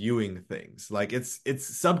you're viewing things. Like it's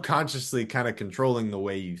subconsciously kind of controlling the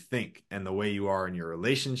way you think and the way you are in your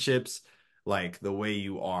relationships, like the way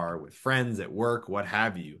you are with friends at work, what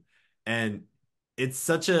have you. And it's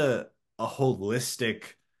such a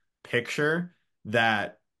holistic picture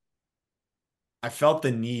that I felt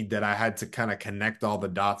the need that I had to kind of connect all the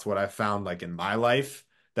dots, what I found like in my life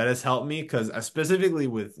that has helped me. Because specifically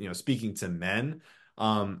with, speaking to men,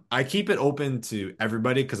 I keep it open to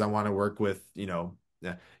everybody because I want to work with,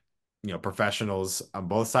 professionals on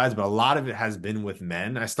both sides, but a lot of it has been with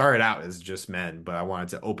men. I started out as just men, but I wanted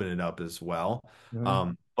to open it up as well.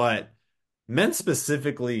 Mhm. But men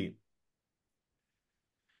specifically,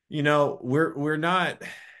 we're not,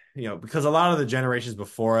 because a lot of the generations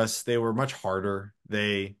before us, they were much harder.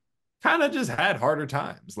 They kind of just had harder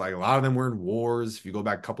times. Like a lot of them were in wars. If you go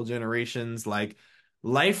back a couple generations, like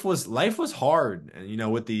life was hard.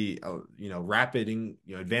 And with the rapid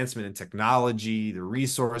advancement in technology, the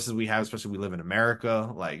resources we have, especially we live in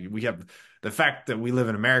America. Like we have the fact that we live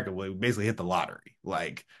in America, we basically hit the lottery.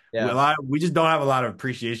 Like Yeah. we just don't have a lot of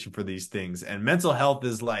appreciation for these things. And mental health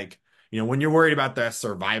is like when you're worried about that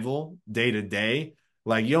survival day to day,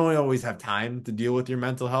 like you don't always have time to deal with your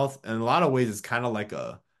mental health. And in a lot of ways, it's kind of like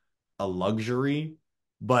a luxury.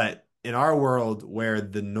 But in our world where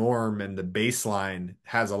the norm and the baseline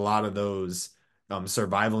has a lot of those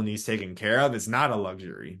survival needs taken care of, it's not a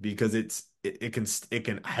luxury because it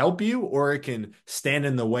can help you or it can stand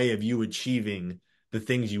in the way of you achieving the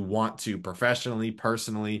things you want to professionally,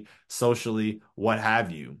 personally, socially, what have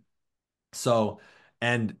you. So,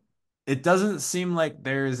 and it doesn't seem like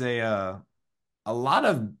there's a lot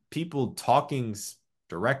of people talking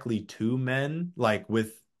directly to men, like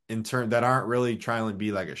with in turn that aren't really trying to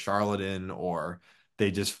be like a charlatan or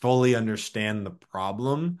they just fully understand the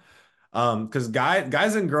problem. Because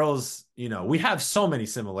guys and girls, we have so many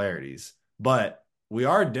similarities, but we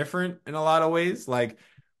are different in a lot of ways. Like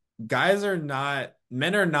men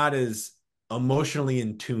are not as emotionally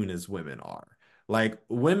in tune as women are. Like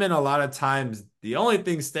women, a lot of times, the only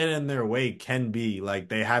thing standing in their way can be like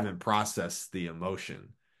they haven't processed the emotion.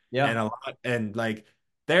 And Yeah. like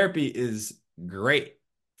therapy is great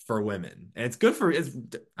for women. And it's good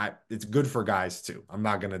for guys too. I'm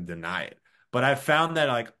not gonna deny it. But I found that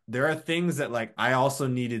like there are things that like I also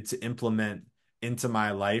needed to implement into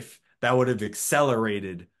my life that would have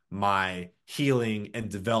accelerated my healing and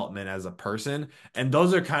development as a person. And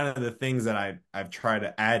those are kind of the things that I've tried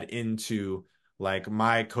to add into like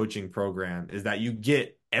my coaching program is that you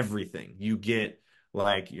get everything. You get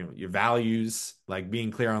like, your values, like being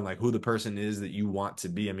clear on like who the person is that you want to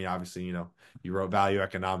be. I mean, obviously, you wrote value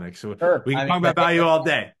economics. So Sure. we I can mean, talk about value all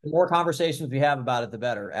day. the more conversations we have about it, the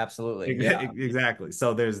better. Absolutely. Yeah. Exactly.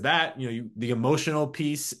 So there's that, the emotional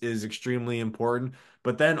piece is extremely important,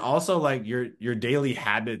 but then also like your daily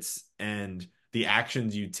habits and the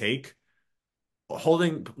actions you take,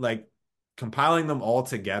 holding like compiling them all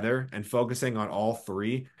together and focusing on all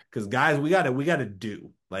three. Because guys, we gotta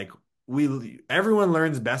do like everyone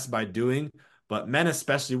learns best by doing, but men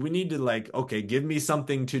especially, we need to like, okay, give me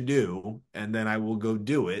something to do, and then I will go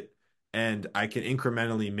do it, and I can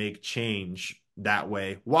incrementally make change that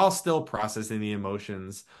way while still processing the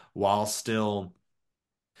emotions, while still,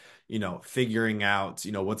 figuring out,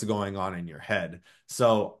 what's going on in your head.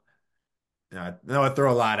 So, I know I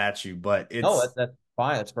throw a lot at you, but No, it's that's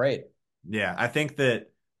fine. That's great. yeah, I think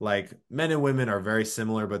that like men and women are very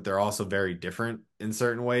similar, but they're also very different in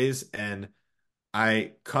certain ways. And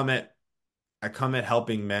I come at I come at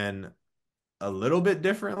helping men a little bit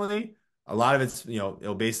differently. A lot of it's,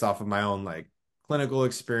 based off of my own like clinical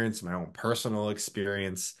experience, my own personal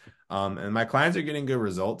experience. And my clients are getting good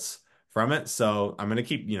results from it. So I'm gonna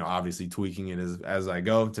keep, obviously tweaking it as I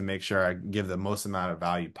go to make sure I give the most amount of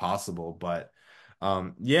value possible. But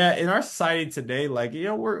yeah, in our society today, like,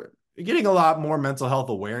 we're getting a lot more mental health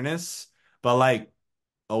awareness, but like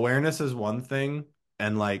awareness is one thing,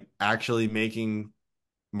 and like actually making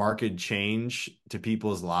market change to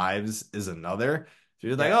people's lives is another. So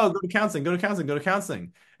you're like, Yeah. oh, go to counseling, go to counseling, go to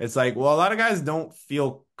counseling. It's like, well, a lot of guys don't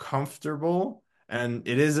feel comfortable, and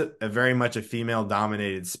it is a very much a female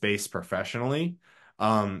dominated space professionally.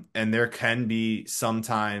 And there can be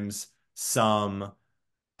sometimes some,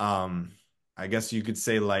 um, I guess you could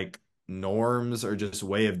say like norms or just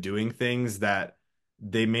way of doing things that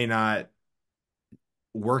they may not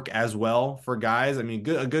work as well for guys. I mean,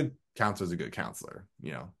 a good counselor is a good counselor. They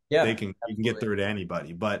Yeah, can you can get absolutely. through to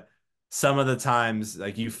anybody, but some of the times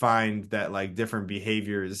like you find that like different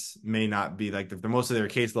behaviors may not be like if the most of their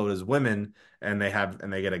caseload is women and they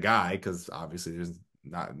get a guy because obviously there's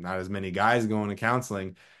not as many guys going to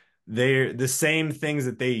counseling. They're the same things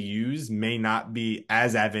that they use may not be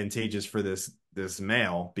as advantageous for this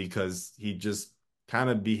male because he just kind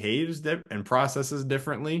of behaves and processes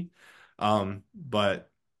differently. But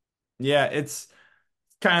yeah, it's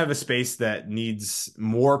kind of a space that needs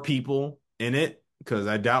more people in it because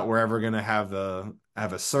I doubt we're ever gonna have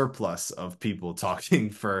a surplus of people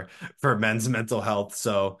talking for men's mental health.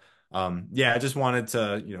 So yeah, I just wanted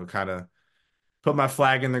to, kind of put my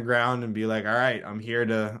flag in the ground and be like, all right, I'm here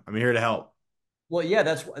to help. Well, yeah,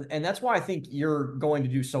 that's why I think you're going to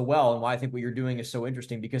do so well, and why I think what you're doing is so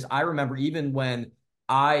interesting. Because I remember even when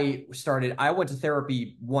I went to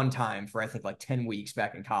therapy one time for I think like 10 weeks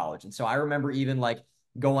back in college, and so I remember even like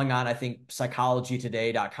going on I think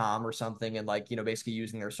psychologytoday.com or something, and like basically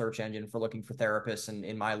using their search engine for looking for therapists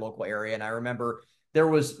in my local area, and I remember there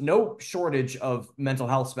was no shortage of mental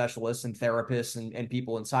health specialists and therapists and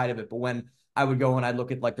people inside of it, but when I would go and I'd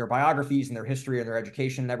look at like their biographies and their history and their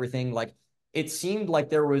education and everything, like it seemed like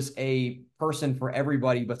there was a person for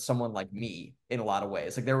everybody but someone like me in a lot of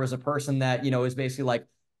ways. Like there was a person that, is basically like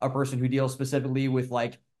a person who deals specifically with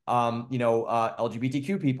like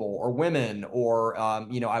LGBTQ people or women or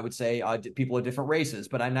I would say people of different races.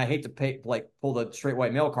 But I hate to pull the straight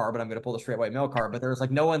white male card, but I'm going to pull the straight white male card. But there's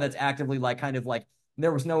like no one that's actively like kind of like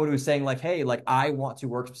there was no one who was saying like, hey, like I want to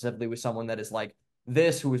work specifically with someone that is like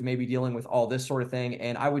this, who is maybe dealing with all this sort of thing.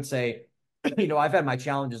 And I would say I've had my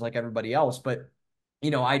challenges like everybody else, but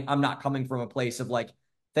I'm not coming from a place of like,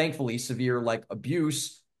 thankfully, severe like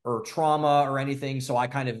abuse or trauma or anything. So I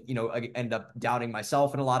kind of, I end up doubting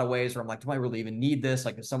myself in a lot of ways where I'm like, do I really even need this?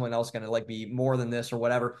 Like, is someone else going to like be more than this or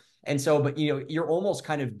whatever? And so, but you're almost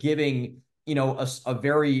kind of giving, a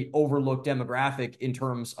very overlooked demographic in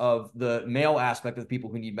terms of the male aspect of people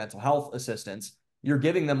who need mental health assistance. You're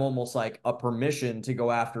giving them almost like a permission to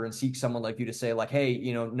go after and seek someone like you to say like, hey,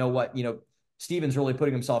 know what, Steven's really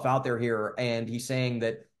putting himself out there here, and he's saying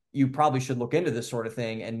that you probably should look into this sort of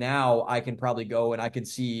thing. And now I can probably go and I can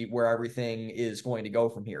see where everything is going to go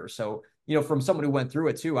from here. So, from someone who went through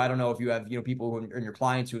it too, I don't know if you have, people who and your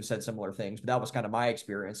clients who have said similar things, but that was kind of my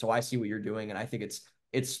experience. So I see what you're doing, and I think it's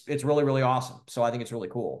really, really awesome. So I think it's really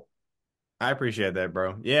cool. I appreciate that,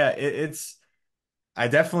 bro. Yeah, it's I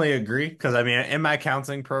definitely agree because I mean, in my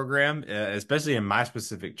counseling program, especially in my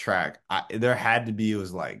specific track, there had to be it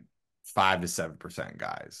was like 5 to 7%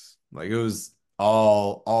 guys. Like it was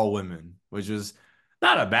all women, which was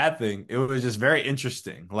not a bad thing. It was just very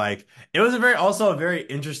interesting. Like it was also a very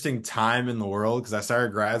interesting time in the world because I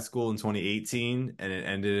started grad school in 2018 and it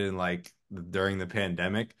ended in like during the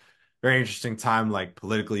pandemic. Very interesting time, like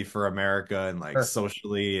politically for America and like Sure.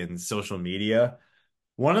 socially and social media.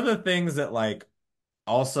 One of the things that like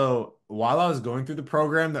also while I was going through the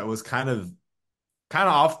program that was kind of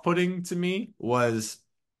off-putting to me was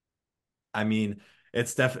I mean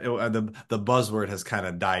it's definitely the buzzword has kind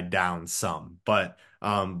of died down some but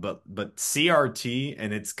CRT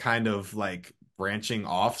and its kind of like branching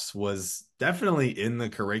offs was definitely in the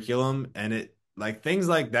curriculum and it like things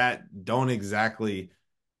like that don't exactly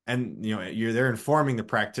and they're informing the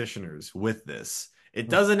practitioners with this. It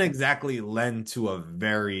doesn't exactly lend to a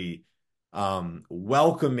very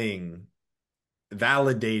welcoming,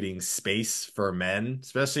 validating space for men,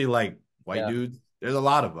 especially like white Yeah. dudes. There's a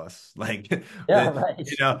lot of us. Like Yeah. that, Right.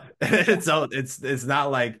 it's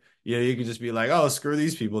not like you can just be like, oh, screw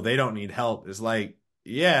these people. They don't need help. It's like,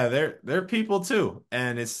 yeah, they're people too.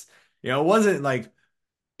 And it's it wasn't like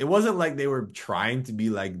it wasn't like they were trying to be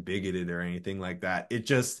like bigoted or anything like that. It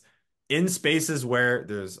just in spaces where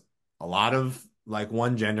there's a lot of like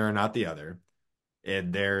one gender and not the other,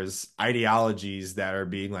 and there's ideologies that are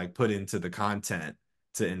being like put into the content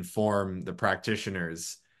to inform the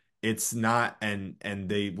practitioners. It's not, and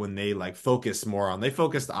they when they like focus more on, they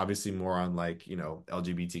focused obviously more on like,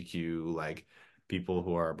 LGBTQ, like people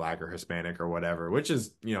who are black or Hispanic or whatever, which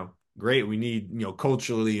is, great. We need,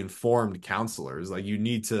 culturally informed counselors. Like you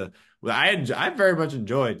need to, well, I very much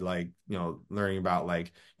enjoyed like, learning about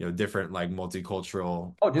like, different like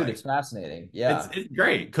multicultural Oh, dude, it's like fascinating. it's Yeah. it's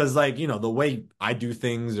great because like the way I do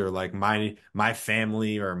things or like my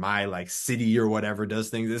family or my like city or whatever does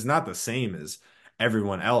things is not the same as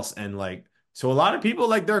everyone else, and like so a lot of people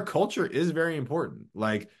like their culture is very important.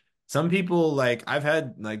 Like some people, like I've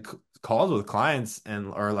had like calls with clients and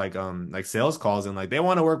or like sales calls, and like they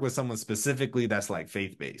want to work with someone specifically that's like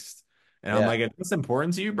faith-based, and I'm Yeah. like, if it's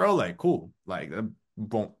important to you, bro, like cool, like that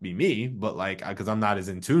won't be me, but like because I'm not as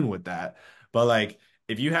in tune with that, but like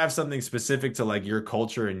if you have something specific to like your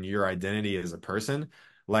culture and your identity as a person,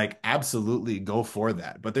 like absolutely go for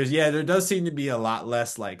that. But there does seem to be a lot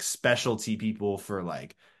less like specialty people for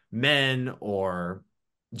like men or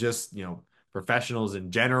just, professionals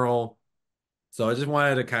in general. So I just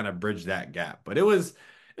wanted to kind of bridge that gap. But it was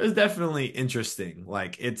definitely interesting.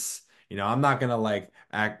 Like it's, I'm not gonna like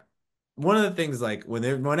act one of the things like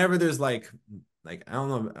whenever there's like I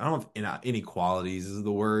don't know if inequalities is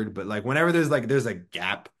the word, but like whenever there's a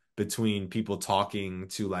gap between people talking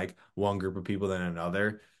to like one group of people than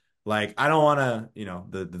another, like I don't want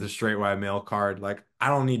to, the straight white male card, like I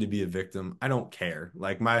don't need to be a victim. I don't care.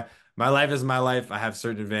 Like my life is my life. I have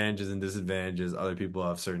certain advantages and disadvantages. Other people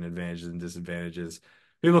have certain advantages and disadvantages.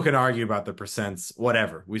 People can argue about the percents,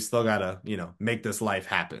 whatever. We still gotta, make this life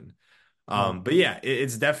happen. Mhm. But yeah,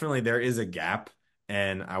 it's definitely there is a gap,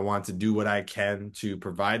 and I want to do what I can to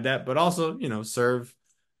provide that, but also, serve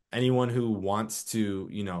anyone who wants to,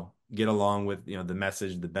 get along with, the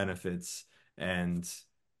message, the benefits, and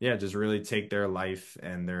yeah, just really take their life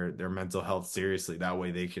and their mental health seriously. That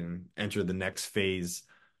way they can enter the next phase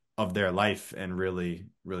of their life and really,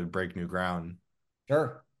 really break new ground.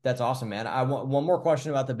 Sure. That's awesome, man. I want one more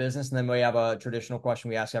question about the business, and then we have a traditional question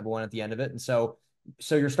we ask everyone at the end of it. And so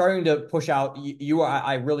you're starting to push out.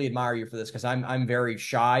 I really admire you for this because I'm very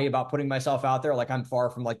shy about putting myself out there. Like I'm far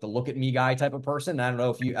from like the look at me guy type of person. I don't know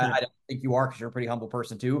if I don't think you are because you're a pretty humble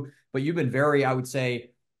person too. But you've been very, I would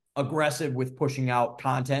say, aggressive with pushing out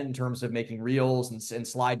content in terms of making reels and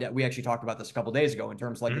slide deck. We actually talked about this a couple days ago in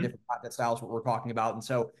terms of like the Mhm. different content styles, what we're talking about. And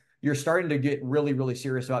so you're starting to get really, really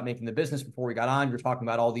serious about making the business. Before we got on, you're talking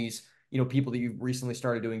about all these, people that you've recently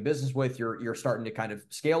started doing business with. You're starting to kind of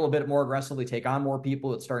scale a bit more aggressively, take on more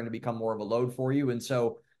people. It's starting to become more of a load for you. And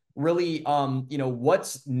so really,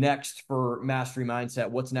 what's next for Mastery Mindset?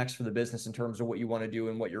 What's next for the business in terms of what you want to do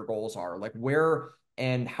and what your goals are? Like where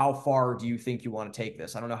and how far do you think you want to take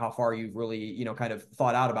this? I don't know how far you've really, kind of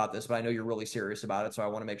thought out about this, but I know you're really serious about it. So I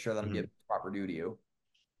want to make sure that I'm Mhm. giving proper due to you.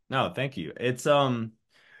 No, thank you. It's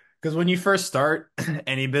because when you first start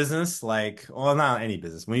any business, like, well, not any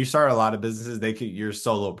business, when you start a lot of businesses, you're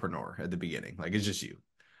solopreneur at the beginning. Like it's just you.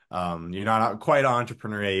 You're not quite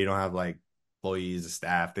entrepreneur. You don't have like employees,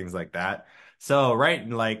 staff, things like that. So, right,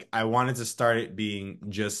 like I wanted to start it being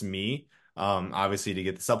just me, obviously to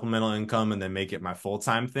get the supplemental income and then make it my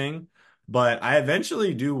full-time thing. But I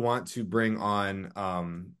eventually do want to bring on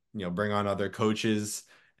other coaches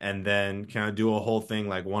and then kind of do a whole thing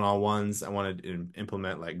like one-on-ones. I want to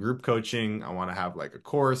implement like group coaching. I want to have like a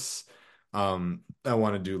course. I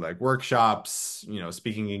want to do like workshops,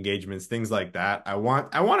 speaking engagements, things like that. I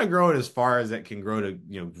want to grow it as far as it can grow to,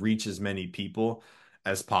 reach as many people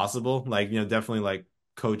as possible. Like, definitely like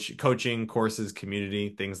coaching courses,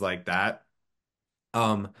 community, things like that.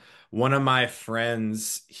 Um, one of my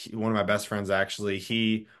friends, one of my best friends actually,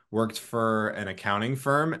 he worked for an accounting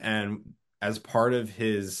firm, and as part of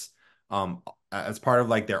his, as part of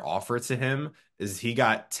like their offer to him, is he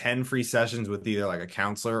got 10 free sessions with either like a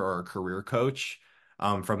counselor or a career coach,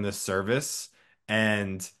 from this service.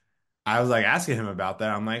 And I was like asking him about that.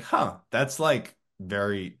 I'm like, huh, that's like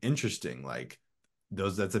very interesting. Like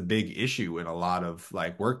that's a big issue in a lot of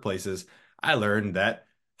like workplaces. I learned that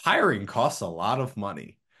hiring costs a lot of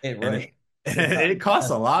money, It and really, it it costs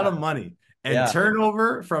a lot does. of money, and Yeah.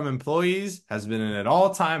 turnover from employees has been at an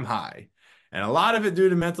all-time high. And a lot of it due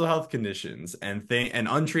to mental health conditions and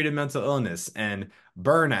untreated mental illness and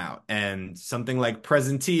burnout and something like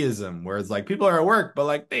presenteeism, where it's like people are at work, but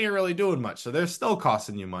like they ain't really doing much. So they're still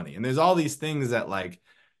costing you money. And there's all these things that like,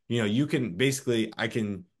 you can basically, I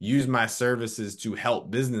can use my services to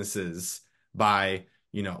help businesses by,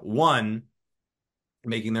 one,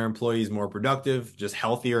 making their employees more productive, just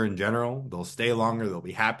healthier in general. They'll stay longer, they'll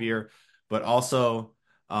be happier, but also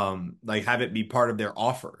like have it be part of their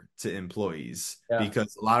offer to employees Yeah.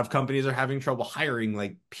 because a lot of companies are having trouble hiring,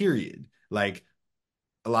 like, period. Like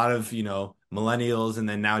a lot of, millennials and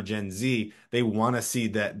then now Gen Z, they want to see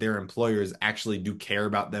that their employers actually do care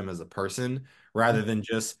about them as a person rather than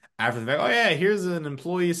just after the fact, oh yeah, here's an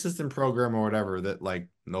employee assistant program or whatever that like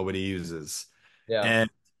nobody uses. Yeah.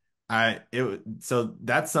 And so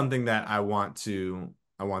that's something that I want to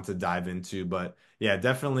dive into, but yeah,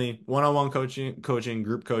 definitely one-on-one coaching,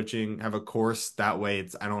 group coaching, have a course that way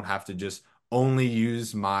I don't have to just only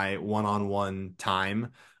use my one-on-one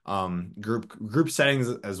time. Group settings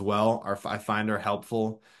as well I find are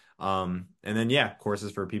helpful. And then yeah,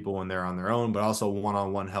 courses for people when they're on their own, but also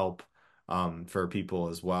one-on-one help for people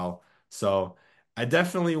as well. So I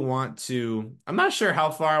definitely want to, I'm not sure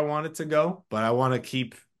how far I want it to go, but I want to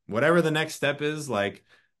keep whatever the next step is, like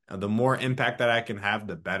the more impact that I can have,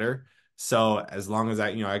 the better. So as long as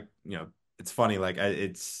it's funny, like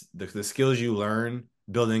it's the skills you learn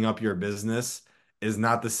building up your business is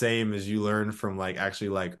not the same as you learn from like actually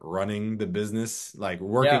like running the business, like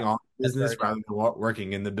working Yeah. on the That's business very rather true. than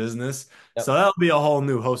working in the business. So Yep. that'll be a whole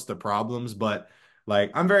new host of problems, but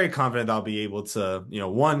like I'm very confident I'll be able to,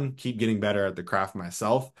 one, keep getting better at the craft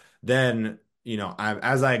myself. Then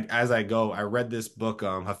as I go, I read this book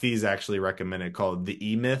Hafiz actually recommended called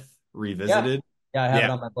The E-Myth Yeah. Revisited. Yeah. I have it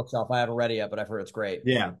Yeah. on my bookshelf. I haven't read it yet, but I've heard it's great.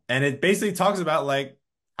 Yeah. And it basically talks about like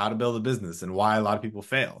how to build a business and why a lot of people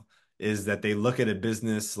fail is that they look at a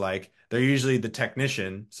business like they're usually the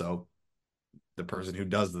technician, so the person who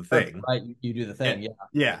does the Sure. thing. Right. You do the And, thing. Yeah.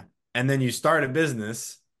 yeah. And then you start a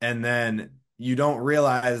business and then you don't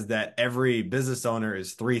realize that every business owner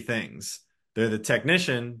is three things. They're the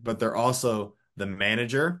technician, but they're also the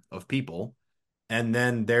manager of people. And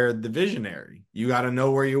then they're the visionary. You got to know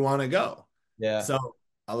where you want to go. Yeah. So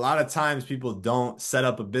a lot of times people don't set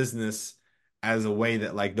up a business as a way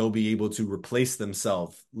that like they'll be able to replace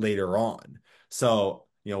themselves later on. So,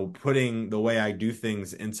 putting the way I do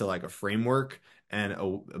things into like a framework and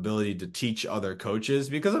ability to teach other coaches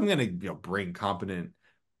because I'm going to, bring competent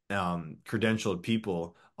credentialed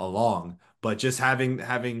people along, but just having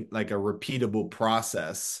like a repeatable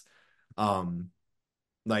process. um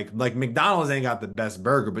like McDonald's ain't got the best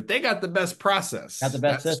burger, but they got the best Got the process.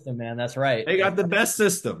 best system, man. That's right. They That's got the best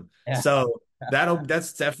system. yeah. So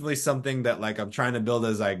that's definitely something that like I'm trying to build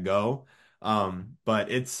as I go.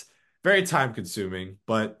 But it's very time consuming,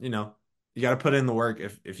 but you got to put in the work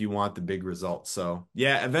if you want the big results. So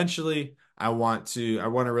yeah, eventually I want to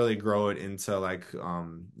really grow it into like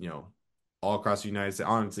all across the United States,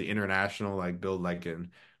 honestly international, like build like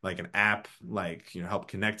an app, like help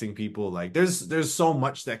connecting people. Like there's so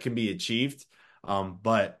much that can be achieved.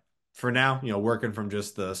 But for now, working from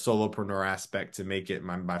just the solopreneur aspect to make it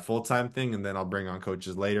my full-time thing, and then I'll bring on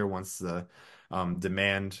coaches later once the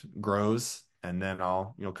demand grows, and then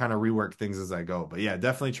I'll, kind of rework things as I go. But yeah,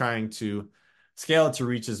 definitely trying to scale it to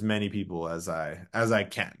reach as many people as I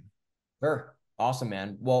can. Sure. Awesome,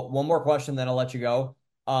 man. Well, one more question, then I'll let you go.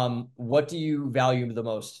 What do you value the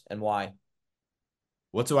most and why?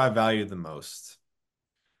 What do I value the most?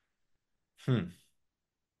 Hmm,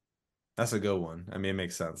 that's a good one. I mean, it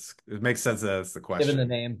makes sense. It makes sense that that's the Given the question.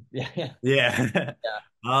 name. Yeah. Yeah. Yeah. Yeah.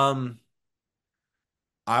 Um,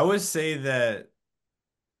 I would say that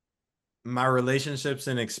my relationships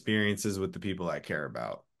and experiences with the people I care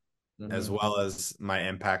about, as Hmm. well as my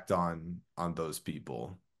impact on those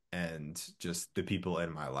people and just the people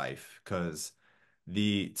in my life. Because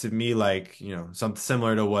to me, like, something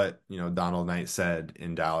similar to what, Donald Knight said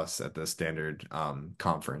in Dallas at the Standard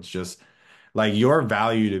conference, just like your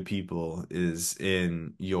value to people is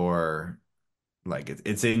in your like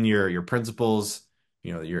it's in your principles,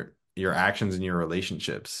 your actions and your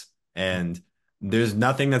relationships. And there's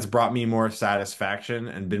nothing that's brought me more satisfaction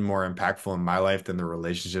and been more impactful in my life than the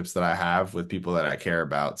relationships that I have with people that I care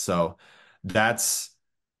about. So that's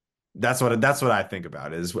that's what I think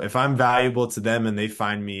about is if I'm valuable to them and they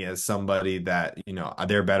find me as somebody that,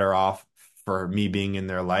 they're better off for me being in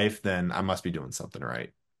their life, then I must be doing something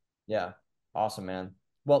right. Yeah. Awesome, man.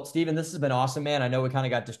 Well, Steven, this has been awesome, man. I know we kind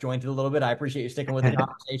of got disjointed a little bit. I appreciate you sticking with the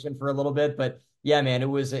conversation for a little bit, but yeah, man, it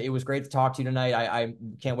was great to talk to you tonight. I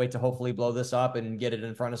can't wait to hopefully blow this up and get it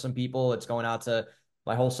in front of some people. It's going out to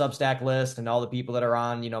my whole Substack list and all the people that are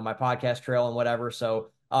on, my podcast trail and whatever. So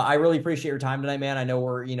I really appreciate your time tonight, man. I know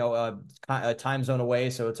we're, a time zone away,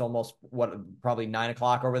 so it's almost probably 9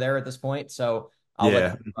 o'clock over there at this point. So I'll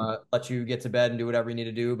Yeah, let you get to bed and do whatever you need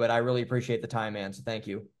to do. But I really appreciate the time, man. So thank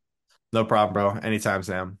you. no problem, bro. Anytime,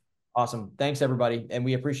 Sam. Awesome. Thanks, everybody. And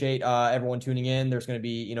we appreciate everyone tuning in. There's going to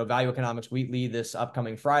be, Value Economics Weekly this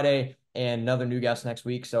upcoming Friday and another new guest next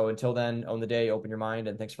week. So until then, own the day, open your mind,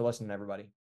 and thanks for listening, everybody.